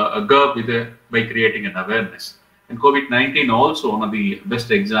to curb with by creating an awareness. And COVID-19 also one of the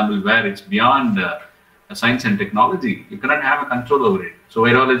best example where it's beyond science and technology. You cannot have a control over it. So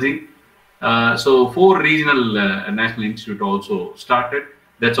virology. So 4 regional national institute also started.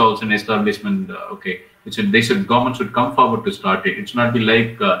 That's also an establishment. Okay, government should come forward to start it. It should not be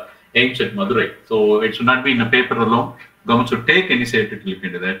like AIMS at Madurai. So it should not be in a paper alone. Government should take initiative to look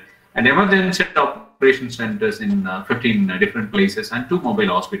into that. And emergency operation centers in 15 different places and 2 mobile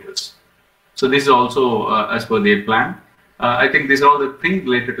hospitals. So this is also as per their plan. I think these are all the things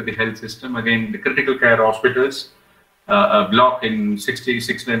related to the health system. Again, the critical care hospitals, a block in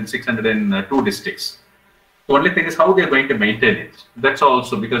 602 districts. The only thing is how they are going to maintain it. That's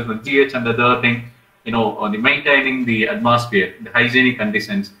also because the GH and the other thing, on the maintaining the atmosphere, the hygienic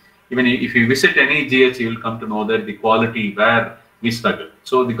conditions. Even if you visit any GH, you will come to know that the quality where we struggle.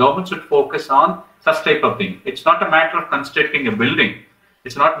 So the government should focus on such type of thing. It's not a matter of constructing a building.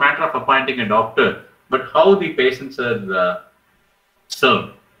 It's not a matter of appointing a doctor, but how the patients are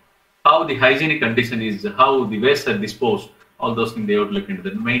served, how the hygienic condition is, how the waste are disposed. All those things they would look into.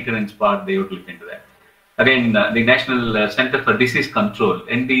 The maintenance part they would look into that. Again, the National Center for Disease Control,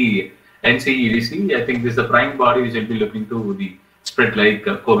 NCEDC, I think this is the prime body which will be looking to the spread like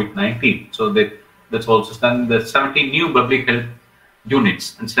COVID-19. So that's also done the 17 new public health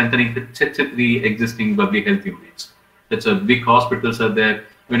units and strengthening the 63 existing public health units. That's a big hospitals are there.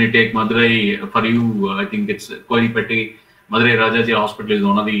 When you take Madurai, for you, I think it's Coimbatore, Madurai Rajaji Hospital is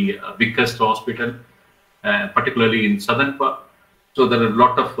one of the biggest hospital, particularly in southern part. So there are a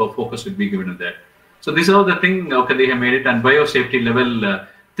lot of focus will be given to that. So these are the things, okay, they have made it, and biosafety level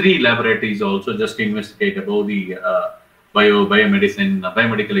 3 laboratories also just to investigate about the biomedicine,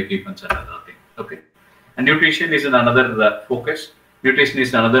 biomedical equipments and other things. Okay, and nutrition is another focus. Nutrition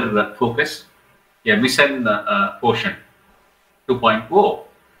is another focus. Yeah, mission portion 2.0.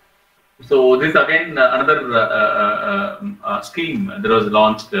 So this again another scheme that was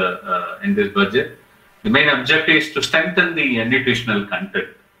launched in this budget. The main objective is to strengthen the nutritional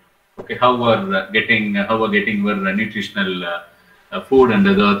content. Okay, how we're getting our nutritional food and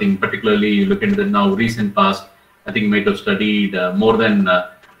other thing. Particularly, you look into the now recent past. I think you might have studied more than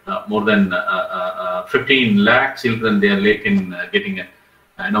 15 lakh children. They are late in getting a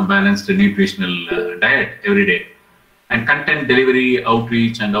balanced nutritional diet every day, and content delivery,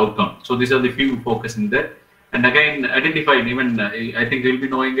 outreach, and outcome. So these are the few focus in there. And again, identified. Even I think you'll be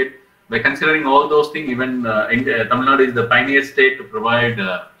knowing it by considering all those things. Even Tamil Nadu is the pioneer state to provide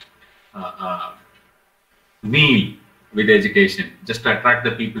meal with education, just to attract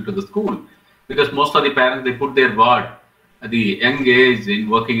the people to the school, because most of the parents they put their word at the young age in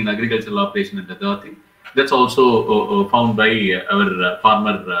working in agricultural operation and other thing. That's also found by our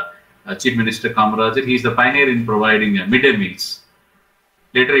former Chief Minister Kamarajar. He is the pioneer in providing midday meals.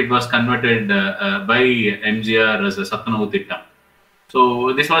 Later, it was converted by MGR as a Satanavu Thittam. So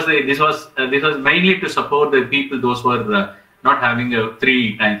this was mainly to support the people, those who are not having a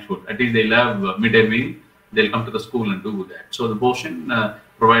 3 times food. At least they'll have midday meal. They'll come to the school and do that. So the portion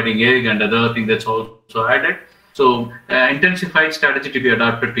providing egg and other things, that's also added. So intensified strategy to be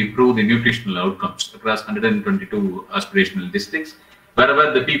adopted to improve the nutritional outcomes across 122 aspirational districts. Wherever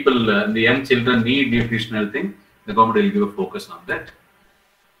the people, the young children need nutritional thing, the government will give a focus on that.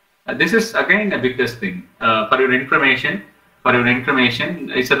 This is again a biggest thing. For your information,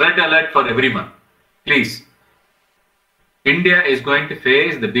 it's a red alert for everyone. Please, India is going to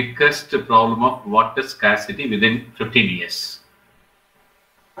face the biggest problem of water scarcity within 15 years.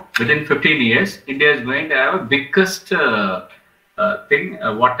 Within 15 years, India is going to have a biggest thing,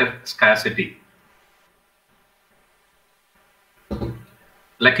 water scarcity.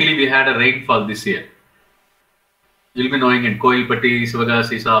 Luckily, we had a rainfall this year. You'll be knowing in Coimbatore,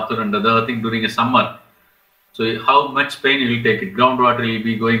 Sivagasi, Sapur, and other thing during a summer. So how much pain you will take it? Groundwater will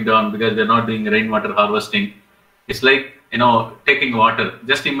be going down because they're not doing rainwater harvesting. It's like, taking water.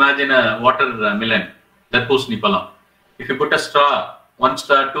 Just imagine a watermelon that puts nipalam. If you put a straw, 1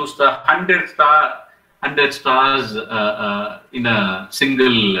 star, 2 star, 100 stars in a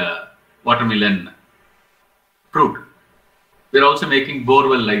single watermelon fruit. We're also making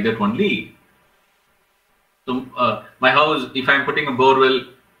borewell like that only. So my house, if I'm putting a borewell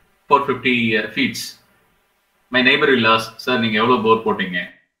 450 feet, my neighbor will ask, sir, நீங்க எவ்வளவு போர் போட்டீங்க?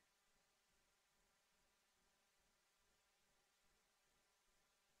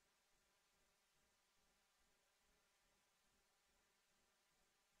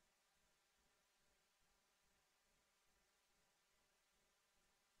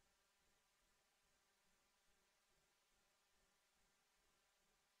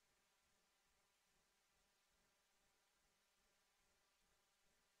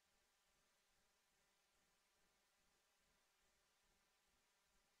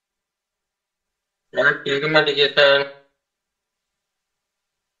 எனக்கு கேட்க மாட்டேங்குது sir.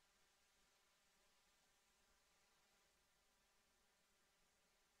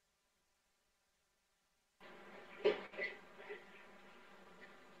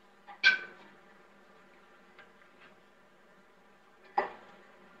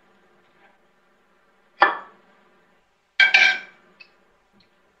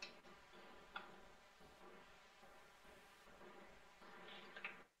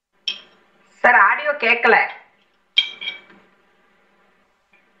 Sir audio கேட்கல.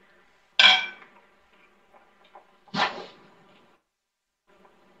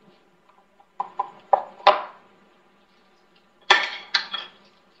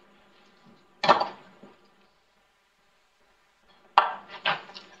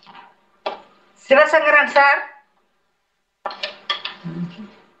 Sivasankaran sir.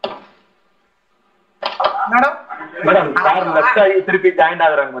 Madam sir left ஆகி திருப்பி join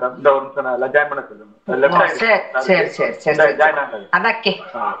ஆகுறாங்க மேடம். இந்த ஒரு நிமிஷம் நான் ஜாயின் பண்ண சொல்லுங்க. லெஃப்ட் ஆகி சரி ஜாயின் ஆகுறாங்க. அதக்கே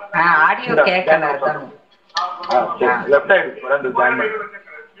ஆடியோ கேட்கல. லெஃப்ட் ஆயிடுச்சு மேடம், ஜாயின் பண்ணுங்க.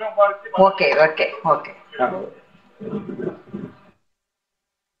 Okay.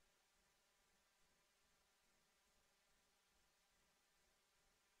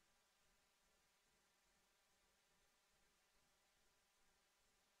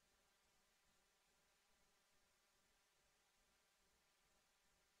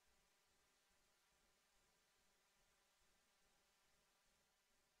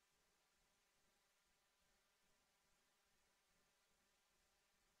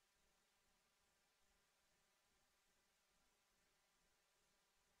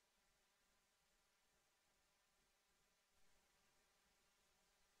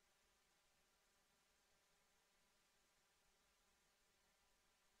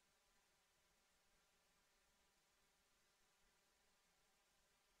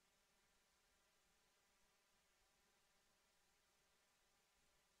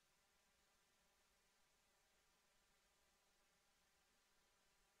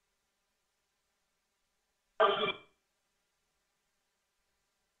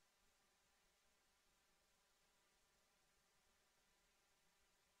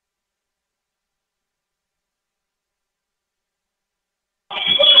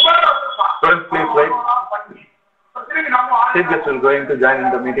 Students, please wait. Chief guest is going to join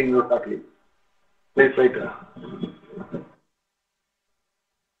in the meeting shortly. Please wait.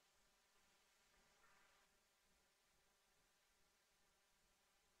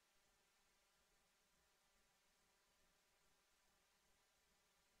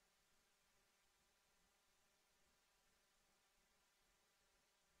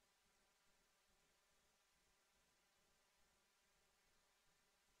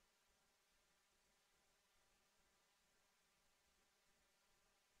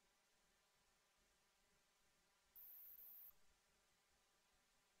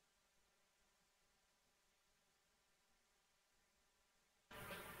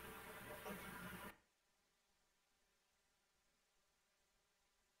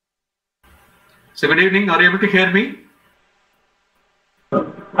 So good evening. Are you able to hear me?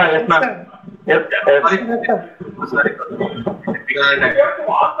 Yes, ma'am. Yes. Sorry.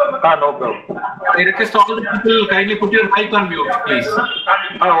 No problem. I request all the people kindly put your mic on mute, please.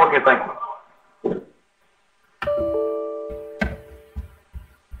 Okay, thank you.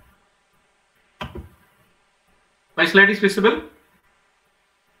 My slide is visible?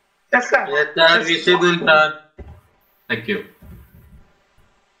 Yes, sir. Yes, sir. Visible, sir. Thank you.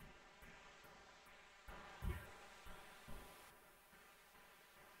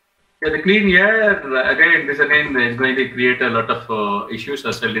 Yeah, the clean air, again, this again is going to create a lot of issues,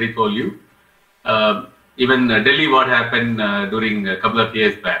 as I already told you. Even Delhi, what happened during a couple of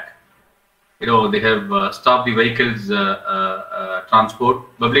years back. You know, they have stopped the vehicles transport.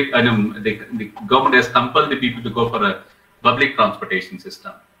 The government has compelled the people to go for a public transportation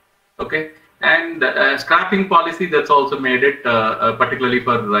system. Okay, and scrapping policy, that's also made it particularly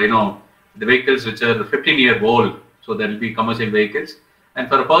for the vehicles which are 15-year-old. So there will be commercial vehicles, and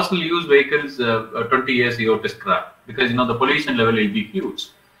for personal use vehicles, 20 years you have to scrap, because the pollution level will be huge.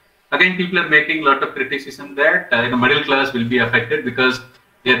 Again, people are making a lot of criticism that middle class will be affected because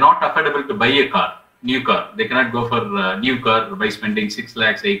they are not affordable to buy a car, new car. They cannot go for a new car by spending 6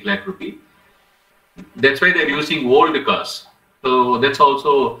 lakhs, 8 lakh rupee. That's why they're using old cars. So that's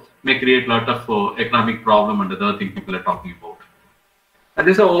also may create a lot of economic problem and other thing people are talking about. And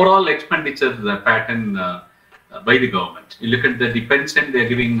this is overall expenditure pattern by the government. You look at the pension, they're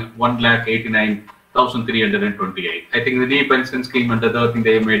giving 1,89,328. I think the new pension scheme and other thing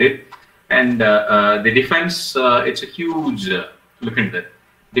they made it. And the defense, it's a huge, look at that.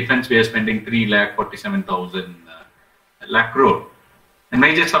 Defense, we are spending 3,47,000 lakh crore. And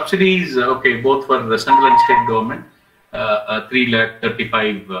major subsidies, okay, both for the central and state government,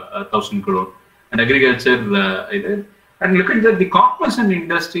 3,35,000 crore. And agriculture, and look at the commerce and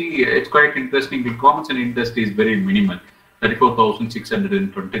industry, it's quite interesting. The commerce and industry is very minimal,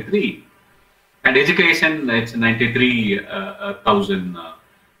 34,623. And education, it's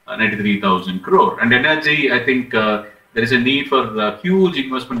 93,000 crore. And energy, I think there is a need for huge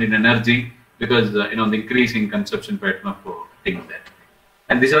investment in energy because the increasing consumption pattern of things there.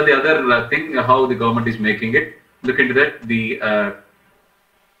 And these are the other thing how the government is making it. Look into that, the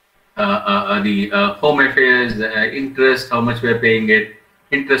home affairs interest, how much we are paying it.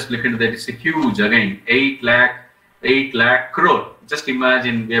 Interest, look into that, it's a huge, again, 8 lakh crore. Just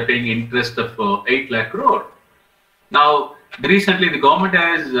imagine we are paying interest of 8 lakh crore. Now, recently the government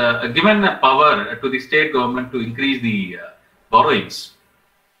has given a power to the state government to increase the borrowings.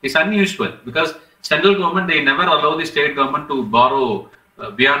 It's unusual because central government, they never allow the state government to borrow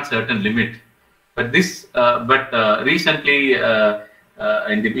beyond certain limit. But this, recently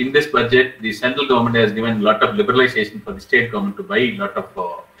in this budget, the central government has given a lot of liberalization for the state government to buy a lot of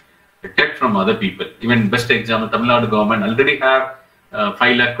debt from other people. Even best example, Tamil Nadu government already have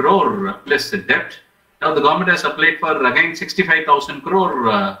 5 lakh crore plus debt. Now the government has applied for again 65,000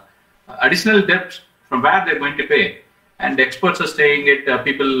 crore additional debt. From where they're going to pay? And experts are saying it.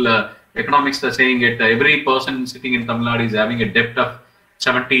 People, economics are saying it. Every person sitting in Tamil Nadu is having a debt of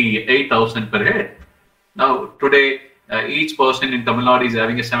 78,000 per head. Now today, each person in Tamil Nadu is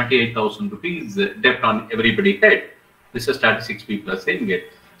having a 78,000 rupees debt on everybody's head. This is statistics people are saying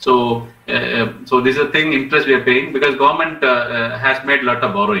it. So, so this is a thing interest we are paying because government has made a lot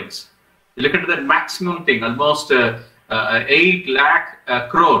of borrowings. You look at the maximum thing, almost 8 lakh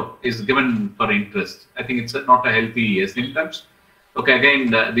crore is given for interest. I think it's not a healthy symptoms. Okay,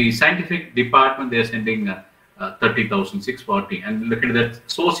 again, the scientific department, they are sending 30,640. And look at that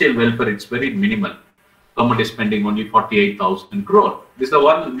social welfare, it's very minimal. Government is spending only 48,000 crore. This is the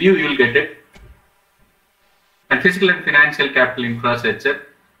one view you will get it. And physical and financial capital infrastructure,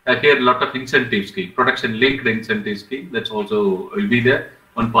 here a lot of incentive scheme, production linked incentive scheme, that's also will be there.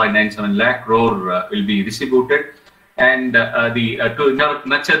 1.97 lakh crore will be distributed. And to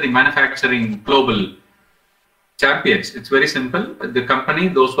nurture the manufacturing global champions, it's very simple. The company,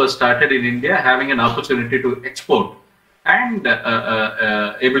 those who are started in India, having an opportunity to export and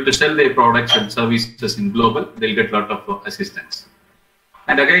able to sell their products and services in global, they'll get a lot of assistance.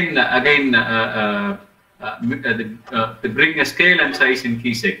 And again, to bring a scale and size in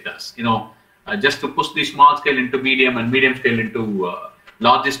key sectors, just to push the small scale into medium and medium scale into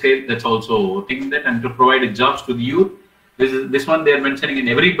larger scale, that's also a thing that, and to provide jobs to the youth. This one they are mentioning in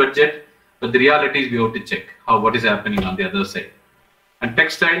every budget, but the reality is we have to check what is happening on the other side. And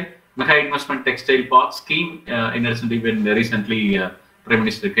textile, mega investment textile park scheme, even recently Prime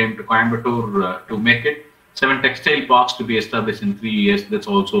Minister came to Coimbatore to make it. 7 textile parks to be established in 3 years. That's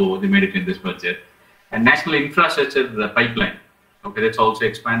also, they made it in this budget. And national infrastructure pipeline. Okay, that's also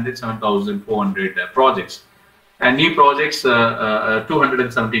expanded 7,400 projects. And new projects,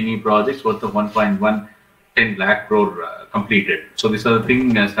 270 new projects worth of 1.110 lakh crore completed. So these are the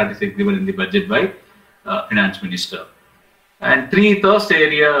thing statistics given in the budget by Finance Minister. And three thirst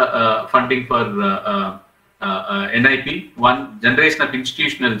area funding for NIP. One, generation of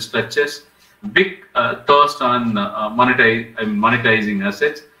institutional structures. Big thirst on monetizing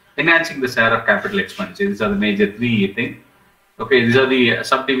assets, enhancing the share of capital expenditure. These are the major three things. Okay, these are the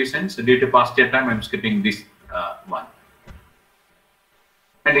subdivisions. Due to past year time, I'm skipping this one.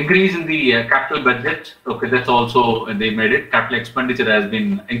 And increase in the capital budget. Okay, that's also they made it. Capital expenditure has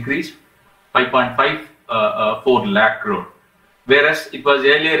been increased 5.54 lakh crore, whereas it was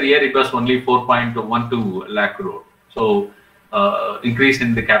earlier year it was only 4.12 lakh crore. So increase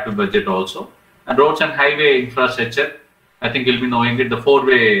in the capital budget also. And roads and highway infrastructure, I think you'll be knowing it, the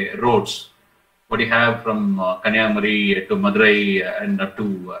 4-way roads, what you have from Kanyakumari to Madurai and up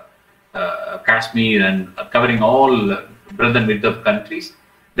to Kashmir and covering all breadth and width of countries.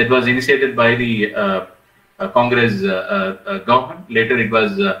 That was initiated by the Congress government. Later it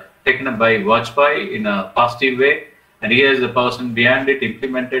was taken up by Vajpayee in a positive way. And he is the person behind it,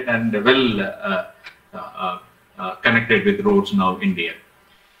 implemented and well connected with roads now India.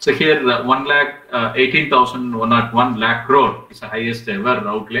 So here 1,18,101 lakh crore is the highest ever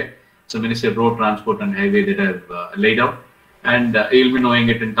outlay. So Ministry of Road Transport and Highway that have laid out. And you'll be knowing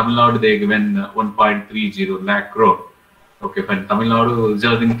it in Tamil Nadu, they given 1.30 lakh crore. Okay, for Tamil Nadu,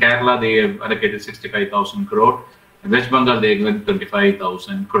 in Kerala, they have allocated 65,000 crore. In West Bengal, they have given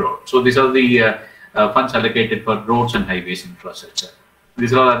 25,000 crore. So these are the funds allocated for roads and highways infrastructure.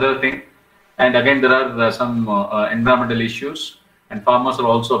 These are other things. And again, there are some environmental issues, and farmers are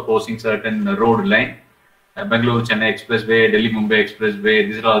also opposing certain road line. Bangalore Chennai Expressway, Delhi Mumbai Expressway,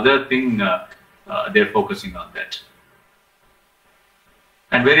 these are other things they're focusing on that.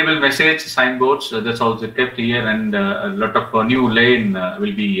 And variable message signboards, that's also kept here, and a lot of new lane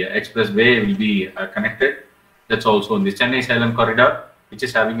will be expressway will be connected. That's also in the Chennai Salem corridor, which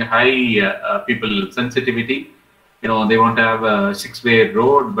is having a high people sensitivity. You know, they want to have a 6-way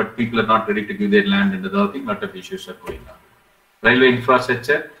road, but people are not ready to give their land and other thing. Lot of issues are going on. Railway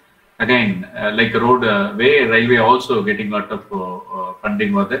infrastructure, again, like a roadway, railway also getting a lot of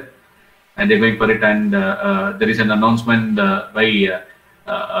funding for that, and they're going for it. And there is an announcement by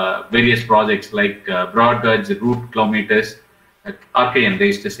various projects like broad gauge route kilometers, RKM, they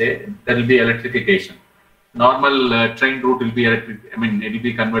used to say, there will be electrification. Normal train route will be electric, I mean, it will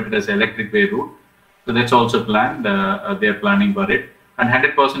be converted as electric way route. So that's also planned, they are planning for it. And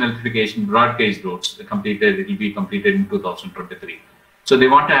 100% electrification, broad gauge roads, it will be completed in 2023. So they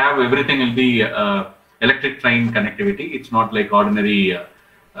want to have everything will be electric train connectivity. It's not like ordinary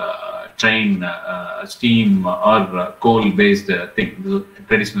train, steam or coal-based thing,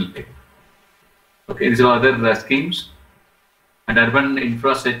 traditional thing. Okay, these are other schemes. And urban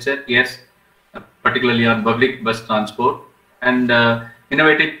infrastructure, yes, particularly on public bus transport and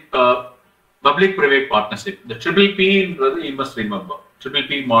innovative public-private partnership. The triple P, you must remember, triple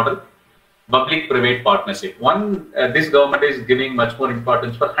P model, public-private partnership. One, this government is giving much more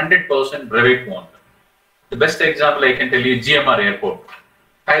importance for 100% private owned. The best example I can tell you, GMR Airport.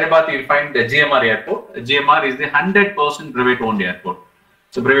 Hyderabad, you'll find the GMR Airport. GMR is the 100% private owned airport.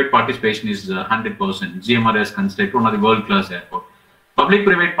 So private participation is 100%. GMR has considered one of the world-class airport.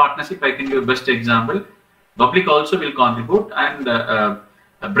 Public-private partnership, I can give the best example. Public also will contribute and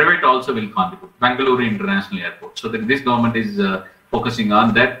private also will contribute. Bangalore International Airport. So this government is focusing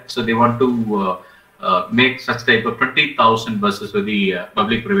on that. So they want to make such type of 20,000 buses with the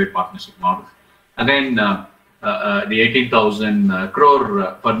public-private partnership model. Again, the 18,000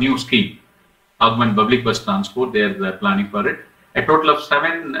 crore for new scheme, augment public bus transport, they are planning for it. A total of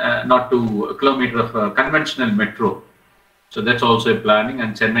 702 kilometers of conventional metro. So that's also planning,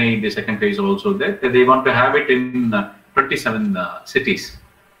 and Chennai, the second phase also there. They want to have it in 27 cities.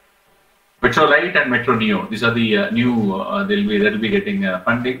 Metro Light and Metro Neo, these are the new, they'll be getting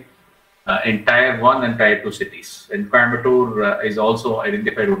funding in Tier 1 and Tier 2 cities. And Coimbatore is also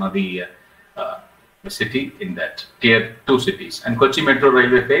identified one of the city in that Tier 2 cities. And Kochi Metro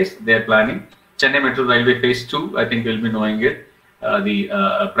Railway phase, they are planning. Chennai Metro Railway phase 2, I think you'll be knowing it.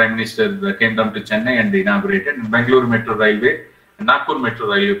 The Prime Minister came down to Chennai and they inaugurated. And Bangalore Metro Railway and Nagpur Metro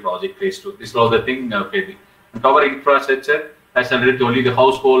Railway project phase 2. This is all the thing. And power infrastructure, as I already told you, the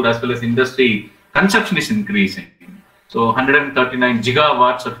household as well as industry consumption is increasing. So 139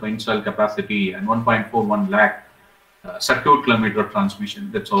 gigawatts of installed capacity and 1.41 lakh circuit kilometer of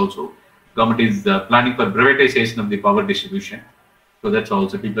transmission. That's also government is planning for privatization of the power distribution. So that's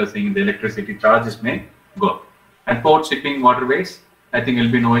also people are saying the electricity charges may go up. And port, shipping, waterways, I think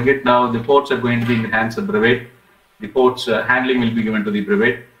you'll be knowing it. Now the ports are going to be in the hands of private. The ports handling will be given to the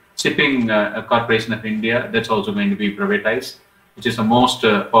private. Shipping Corporation of India, that's also going to be privatized, which is the most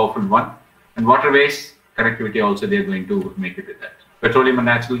powerful one. And waterways, connectivity also they're going to make it with that. Petroleum and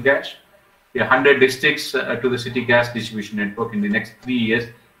natural gas, 100 districts to the city gas distribution network in the next 3 years,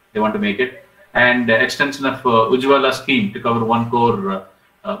 they want to make it. And extension of Ujjwala scheme to cover 1 crore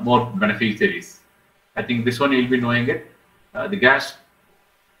more beneficiaries. I think this one you'll be knowing it. The gas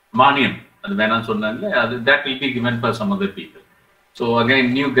manium, that will be given for some other people. So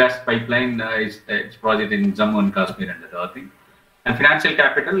again, new gas pipeline is project in Jammu and Kashmir and other thing. And financial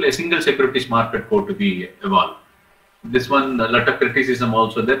capital, a single securities market code to be evolved. This one, a lot of criticism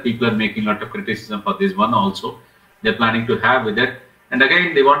also there. People are making a lot of criticism for this one also. They're planning to have with it. And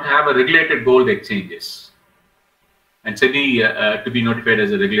again, they want to have a regulated gold exchanges. And SEBI to be notified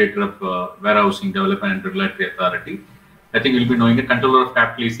as a regulator of warehousing development and regulatory authority. I think you'll be knowing the controller of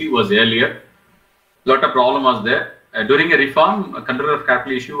capital issue was earlier. A lot of problem was there. During a reform, a controller of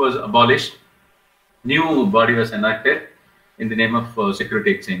capital issue was abolished. New body was enacted in the name of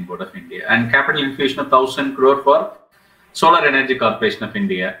Security Exchange Board of India. And capital infusion of 1,000 crore for Solar Energy Corporation of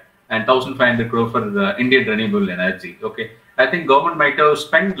India and 1,500 crore for Indian Renewable Energy. Okay, I think government might have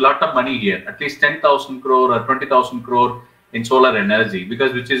spent a lot of money here, at least 10,000 crore or 20,000 crore in solar energy,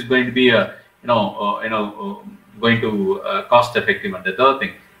 because which is going to be a going to cost effective. And the third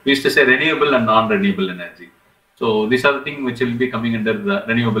thing, we used to say renewable and non-renewable energy. So these are the things which will be coming under the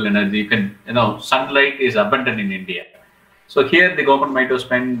renewable energy. You can, sunlight is abundant in India. So here the government might have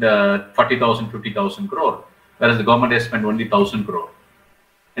spent 40,000, 50,000 crore, whereas the government has spent only 1,000 crore.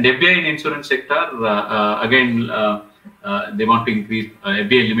 And FDI in insurance sector, again, they want to increase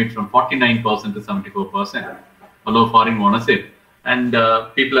FDI limit from 49% to 74%, allow foreign ownership. And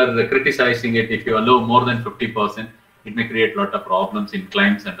people are criticizing it. If you allow more than 50%, it may create a lot of problems in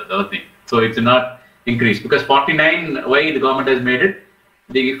claims and other things. So it's not increased because 49, why the government has made it?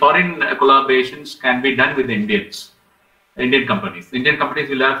 The foreign collaborations can be done with the Indian companies. Indian companies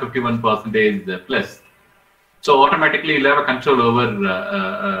will have 51% plus. So automatically you'll have a control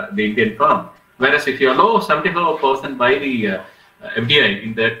over the Indian firm. Whereas if you allow 74% by the FDI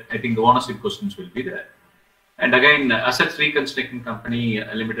in that, I think the ownership questions will be there. And again, assets reconstruction company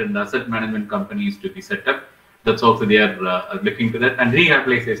limited and asset management companies to be set up. That's also they are looking to that, and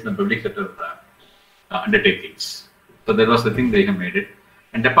rehabilitation of public sector undertakings. So that was the thing they have made it.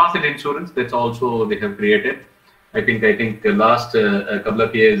 And deposit insurance, that's also they have created. I think the last couple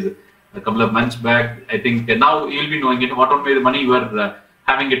of years, a couple of months back, I think now you'll be knowing it. What only the money you are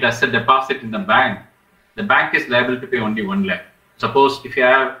having it as a deposit in the bank is liable to pay only 1 lakh. Suppose if you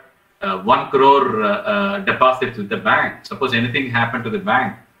have 1 crore deposits with the bank, suppose anything happened to the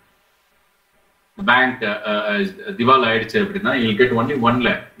bank is divala, you'll get only 1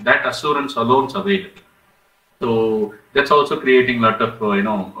 lakh. That assurance alone is available. So that's also creating a lot of,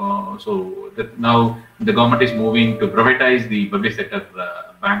 so that now the government is moving to privatize the public sector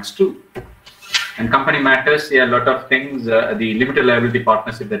banks too. And company matters, a lot of things, the limited liability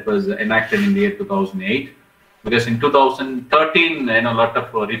partnership that was enacted in the year 2008. Because in 2013, a lot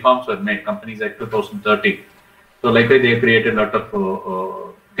of reforms were made, Companies Act 2013. So likewise, they created a lot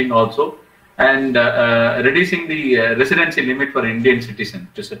of thing also. And reducing the residency limit for Indian citizens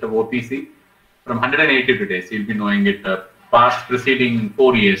to set up OPC from 182 days. You'll be knowing it, past preceding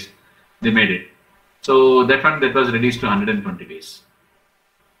 4 years, they made it. So that one that was reduced to 120 days.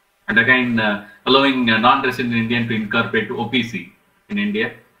 And again, allowing non-resident Indian to incorporate OPC in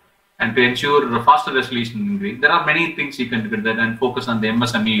India. And to ensure faster resolution in Green. There are many things you can do that and focus on the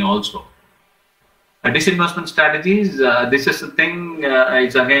MSME also. Disinvestment strategies, this is the thing,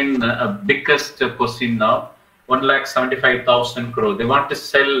 it's again a biggest question now. 1,75,000 crore. They want to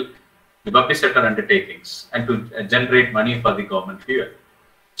sell the public sector undertakings and to generate money for the government fuel.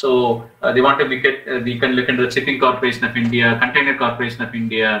 So they want to make it, we can look into the Shipping Corporation of India, Container Corporation of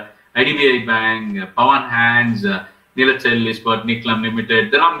India, IDBI Bank, Pawan Hands, Nilachal Isport, Niklam Limited.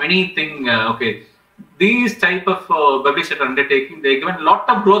 There are many things. Okay, these type of public sector undertaking, they given a lot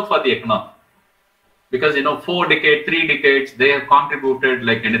of growth for the economy because 4 decades, 3 decades, they have contributed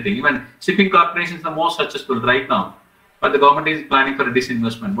like anything. Even shipping corporation is the most successful right now, but the government is planning for a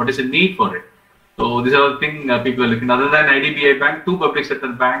disinvestment. What is the need for it? So these are the things people are looking. Other than IDBI Bank, 2 public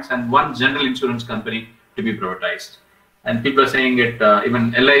sector banks and 1 general insurance company to be privatized. And people are saying it.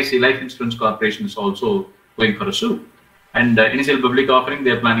 Even LIC, Life Insurance Corporation, is also going for a suit. And initial public offering,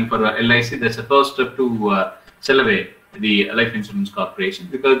 they are planning for LIC. That's the first step to sell away the Life Insurance Corporation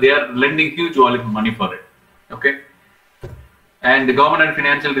because they are lending huge volume of money for it. Okay. And the government and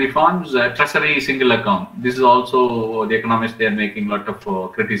financial reforms, treasury single account. This is also the economists, they are making a lot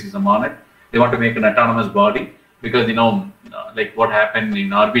of criticism on it. They want to make an autonomous body because, like what happened in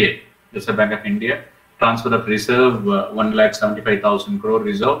RBI, Reserve Bank of India, transfer of reserve, 1,75,000 crore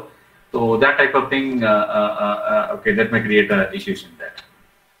reserve. So that type of thing, okay, that may create issues in that.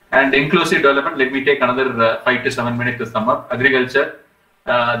 And inclusive development, let me take another 5 to 7 minutes to sum up. Agriculture,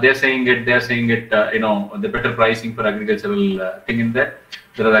 they're saying it, the better pricing for agricultural thing in there.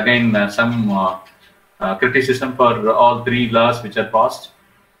 There are again some criticism for all 3 laws which are passed.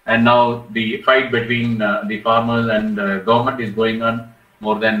 And now the fight between the farmers and government is going on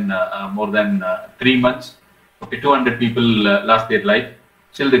more than 3 months. Okay, 200 people lost their life.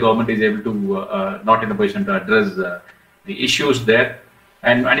 Still the government is able to not in a position to address the issues there.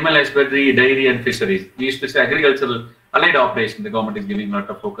 And animal husbandry, dairy and fisheries. We used to say agricultural allied operation, the government is giving a lot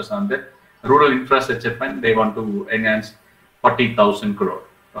of focus on that. Rural infrastructure fund, they want to enhance 40,000 crore.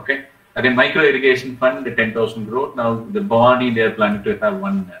 Okay. Again, micro irrigation fund, 10,000 crore. Now the Bhavani, they are planning to have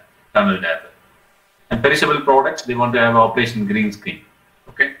 1 tunnel dam. And perishable products, they want to have Operation Green Scheme.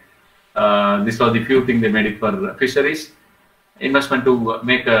 Okay. This was the few things they made it for fisheries. Investment to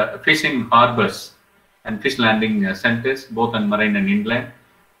make fishing harbors and fish landing centers, both on marine and inland.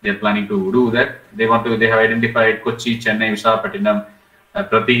 They are planning to do that. They have identified Kochi, Chennai, Visakhapatnam,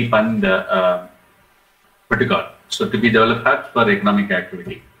 Pradeep and Pattikad. So to be developed hubs for economic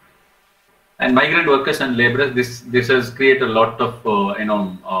activity. And migrant workers and laborers, this has created a lot of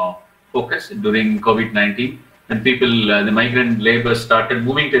focus during COVID-19. When people, the migrant labor started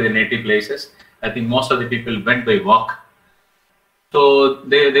moving to their native places, I think most of the people went by walk. So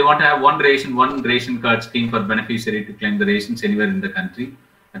they want to have one ration card scheme for beneficiary to claim the rations anywhere in the country.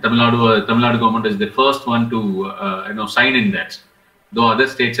 And Tamil Nadu government is the first one to sign in that. Though other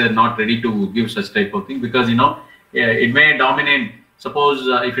states are not ready to give such type of thing because it may dominate. Suppose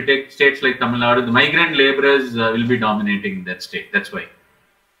if you take states like Tamil Nadu, the migrant laborers will be dominating that state. That's why.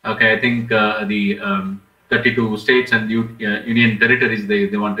 Okay, I think the 32 states and union territories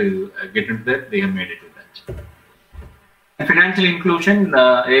they want to get into that. They have made it with that. And financial inclusion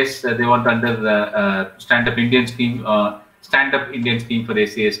is they want under the stand-up Indian scheme for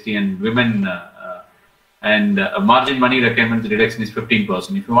SC/ST and women, and margin money requirements reduction is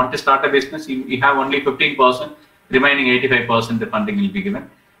 15%. If you want to start a business, you have only 15%. Remaining 85% the funding will be given.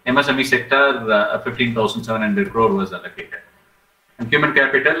 MSME sector 15,700 crore was allocated. And human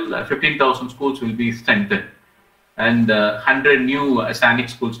capital 15,000 schools will be strengthened, and 100 new SANIC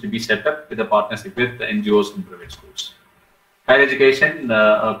schools to be set up with a partnership with NGOs and private schools. Higher education,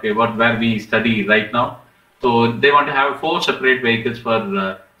 where we study right now. So they want to have 4 separate vehicles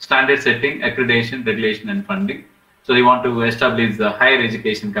for standard setting, accreditation, regulation, and funding. So they want to establish the Higher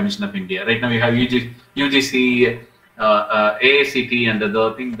Education Commission of India. Right now we have UGC, AICT, and the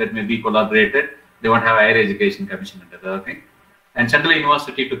other thing that may be collaborated. They want to have Higher Education Commission and the other thing. And Central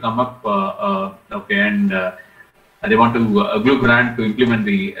University to come up, and they want to glue grant to implement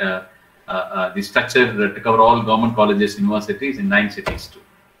the structure to cover all government colleges, universities in 9 cities too.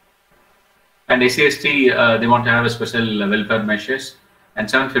 And SC/ST, they want to have a special welfare measures and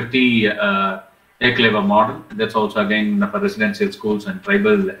 750 enclave model. That's also again for residential schools and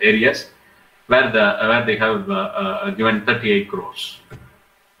tribal areas where they have given 38 crores.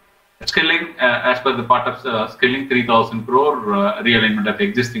 Skilling, as per the part of skilling, 3,000 crore realignment of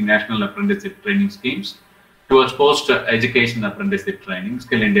existing national apprenticeship training schemes towards post-education apprenticeship training,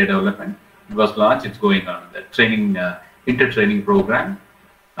 Skill India development. It was launched, it's going on. The training, inter-training program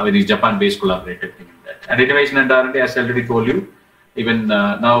with the Japan-based collaborative thing in that. And innovation and R&D, as I already told you, even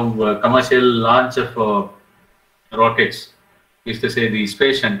now commercial launch of rockets, is to say the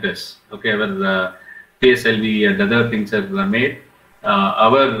space shunters, okay, where PSLV and other things are made. We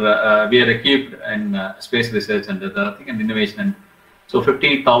are equipped in space research and other thing and innovation. And so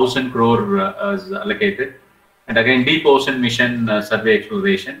 50,000 crore is allocated. And again, deep ocean mission survey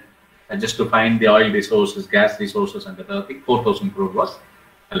exploration, just to find the oil resources, gas resources and other thing, 4,000 crore was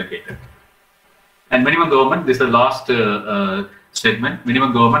allocated. And minimum government, this is the last segment,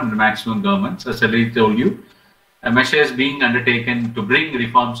 minimum government and maximum government. So as I already told you, measures being undertaken to bring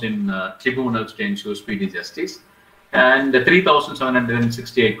reforms in tribunals to ensure speedy justice. And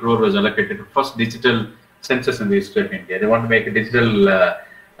 3,768 crore was allocated to first digital census in the history of India. They want to make a digital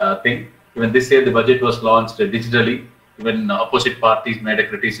thing. Even this year, the budget was launched digitally. Even opposite parties made a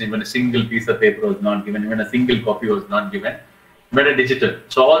criticism. Even a single piece of paper was not given. Even a single copy was not given. Made a digital.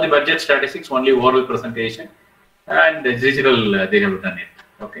 So all the budget statistics, only oral presentation, and digital they have done it.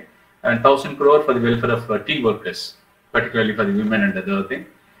 Okay, and 1,000 crore for the welfare of tea workers, particularly for the women and the other thing.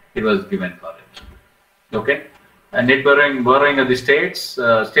 It was given for it. Okay. Net borrowing of the states.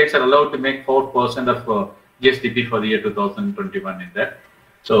 States are allowed to make 4% of GSDP for the year 2021 in that.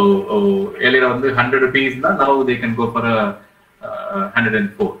 So earlier on the 100 rupees, now they can go for a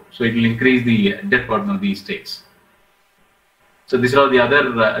 104. So it will increase the debt burden of these states. So these are the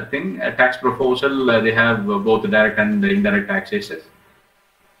other thing. Tax proposal, they have both direct and indirect taxes.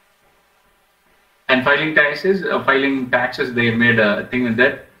 And filing taxes, they made a thing with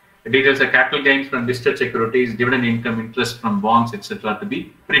that. Details of capital gains from listed securities, dividend income, interest from bonds, etc. to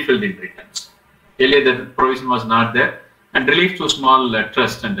be pre-filled in returns. Earlier, the provision was not there. And relief to small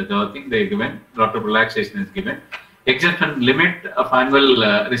trust and the other thing they given. Lot of relaxation is given. Exemption limit of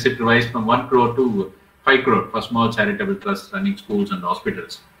annual receipt revised from 1 crore to 5 crore for small charitable trusts running schools and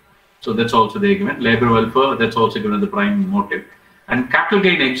hospitals. So that's also they given. Labor welfare, that's also given the prime motive. And capital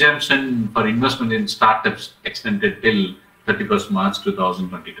gain exemption for investment in startups extended till 31st March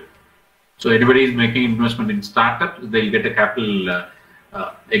 2022. So anybody is making investment in startups, they'll get a capital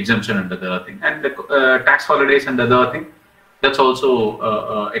exemption under the other thing. And the tax holidays and the other thing, that's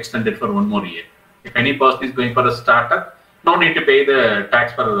also extended for 1 more year. If any person is going for a startup, no need to pay the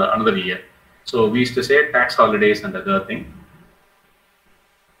tax for another year. So we used to say tax holidays and the other thing.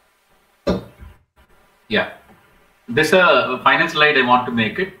 Yeah. This is a final slide I want to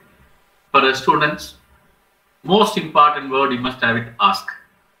make it. For students, most important word you must have it, ask.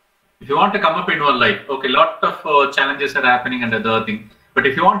 If you want to come up in your life, okay, lot of challenges are happening and other thing. But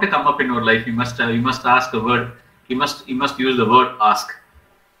if you want to come up in your life, you must ask a word. You must use the word ask.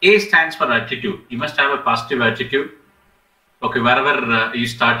 A stands for attitude. You must have a positive attitude. Okay, wherever you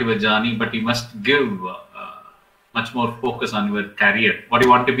start your journey, but you must give much more focus on your career. What do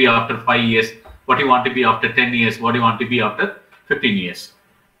you want to be after 5 years? What do you want to be after 10 years? What do you want to be after 15 years?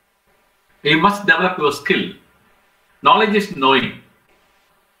 You must develop your skill. Knowledge is knowing.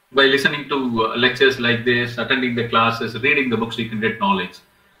 By listening to lectures like this, attending the classes, reading the books, you can get knowledge.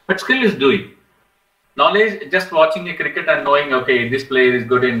 But skill is doing. Knowledge, just watching a cricket and knowing, okay, this player is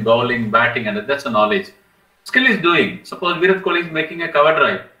good in bowling, batting, and that's a knowledge. Skill is doing. Suppose Virat Kohli is making a cover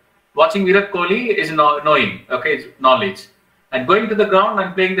drive. Watching Virat Kohli is knowing, okay, it's knowledge. And going to the ground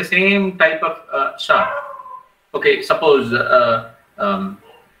and playing the same type of shot. Okay, suppose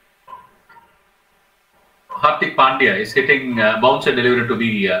Hardik Pandya is hitting bouncer delivery to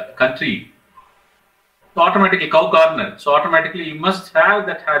the country. So automatically, cow corner. So automatically, you must have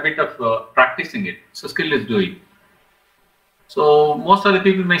that habit of practicing it. So skill is doing. So most of the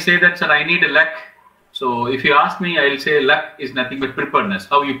people may say that, sir, I need a luck. So if you ask me, I'll say luck is nothing but preparedness.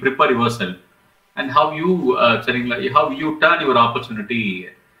 How you prepare yourself and how you turn your opportunity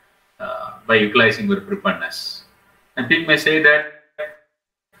by utilizing your preparedness. And people may say that.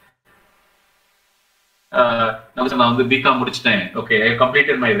 Now the BCom முடிச்சிட்டேன். Okay, I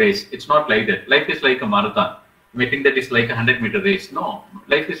completed my race. It's not like that. Life is like a marathon. You may think that it's like a 100-meter race. No,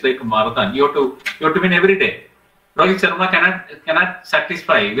 life is like a marathon. You have to win every day. Rohit Sharma cannot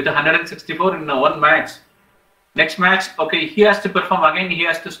satisfy with 164 in one match. Next match, okay, he has to perform again. He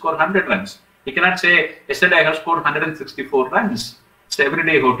has to score 100 runs. He cannot say, yesterday I have scored 164 runs. It's every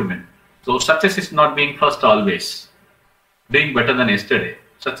day how to win. So success is not being first always. Doing better than yesterday.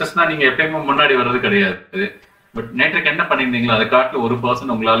 Success na நீங்க எப்பயுமே முன்னாடி வர்றது கிடையாது. But நேற்றுக்கு என்ன பண்ணிருந்தீங்களோ அதை காட்டில ஒரு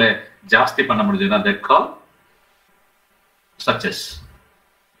பர்சன் உங்களால ஜாஸ்தி பண்ண முடிஞ்சதுன்னா that call success.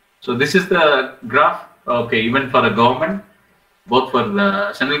 So this is the graph. Okay, even for a government, both for the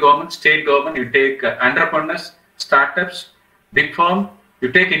central government, state government, you take entrepreneurs, startups, big firm, you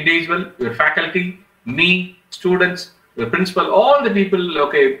take individual, your faculty, me, students, your principal, all the people.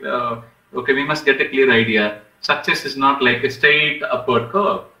 Okay, we must get a clear idea. Success is not like a straight upward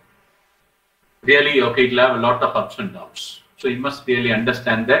curve. Really, okay, it'll have a lot of ups and downs. So you must really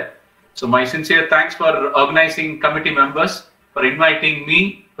understand that. So my sincere thanks for organizing committee members, for inviting me,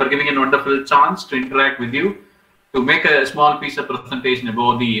 for giving a wonderful chance to interact with you, to make a small piece of presentation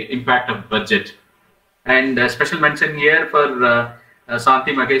about the impact of budget. And a special mention here for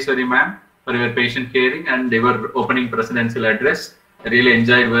Santi Maheshwari ma'am, for your patient caring and your opening presidential address. I really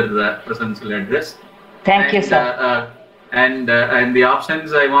enjoyed your presidential address. Thank you, sir. And the options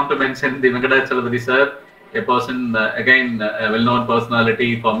I want to mention the Venkateswamy sir, a person again a well-known personality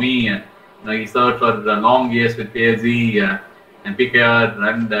for me. He served for long years with PSZ and PKR,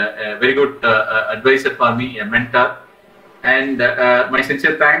 and a very good advisor for me, a mentor. And my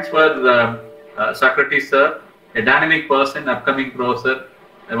sincere thanks for Socrates sir, a dynamic person, upcoming professor.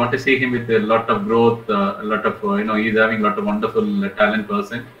 I want to see him with a lot of growth, a lot of he's having a lot of wonderful talent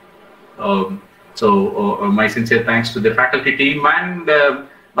person. So my sincere thanks to the faculty team and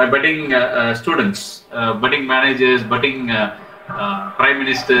my budding students, budding managers, budding prime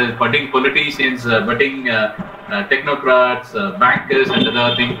ministers, budding politicians, budding technocrats, bankers, and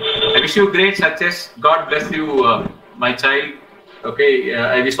other things. I wish you great success. God bless you, my child. Okay,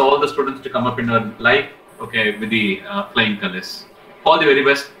 I wish all the students to come up in your life. Okay, with the flying colors. All the very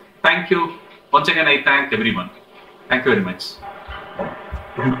best. Thank you. Once again, I thank everyone. Thank you very much.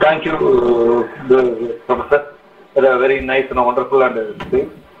 Thank you, Professor. Very nice and wonderful and speech.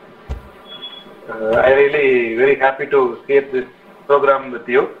 I really very happy to share this program with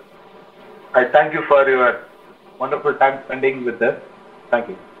you. I thank you for your wonderful time spending with us. Thank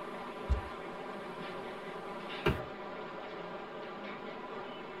you.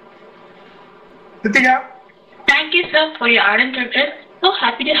 Thank you, sir, for your ardent interest. So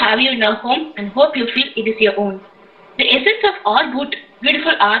happy to have you in our home and hope you feel it is your own. The essence of all good,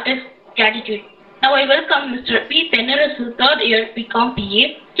 beautiful art is gratitude. Now I welcome Mr. P. Tennarasu, third year BCom PA,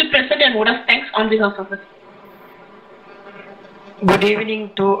 to present a note of thanks on behalf of us. Good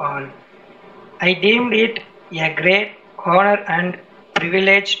evening to all. I deemed it a great honor and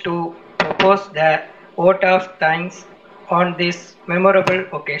privilege to propose the vote of thanks on this memorable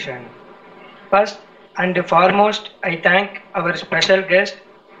occasion. First and foremost, I thank our special guest,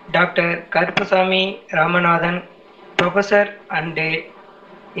 Dr. Karuppasamy Ramanathan, Professor and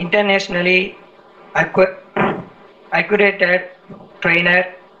internationally accredited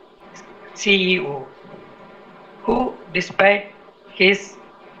trainer, CEO, who despite his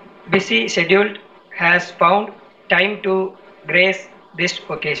busy schedule has found time to grace this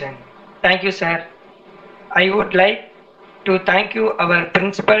occasion. Thank you, sir. I would like to thank you, our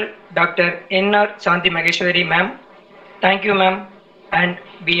principal, Dr. N.R. Shanti Maheshwari, ma'am. Thank you, ma'am. And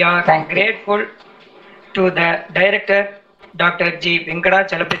we are grateful to the director, Dr.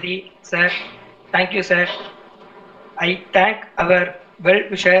 G.Venkataswamy, sir. Thank you, sir. I thank our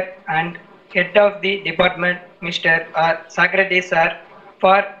well-wisher and head of the department, Mr. R. Accredited, sir,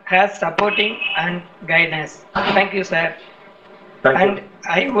 for his supporting and guidance. Thank you, sir. Thank you.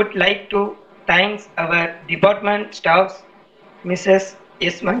 I would like to thank our department staffs, Mrs.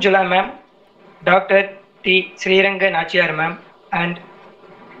 S. Manjula, ma'am, Dr. T. Srirangan Nachiyar, ma'am, and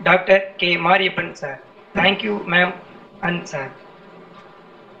Dr. K. Mariappan, sir. Thank you, ma'am and sir.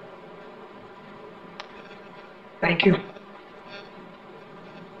 Thank you.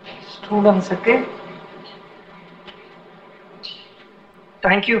 Students, okay?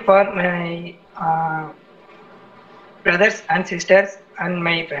 Thank you for my brothers and sisters and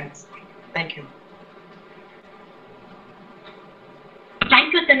my friends. Thank you.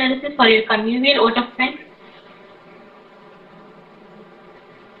 Thank you, Tennarasu, for your convenient vote of thanks.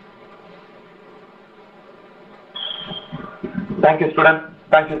 Thank you, students.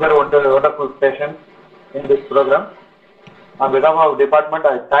 Thank you for your wonderful session in this program. On behalf of our department,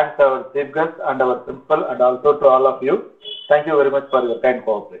 I thank our chief guest and our principal and also to all of you. Thank you very much for your kind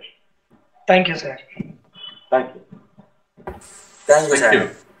cooperation. Thank you, sir. Thank you. Thank you, sir. Thank you.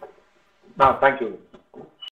 No, thank you.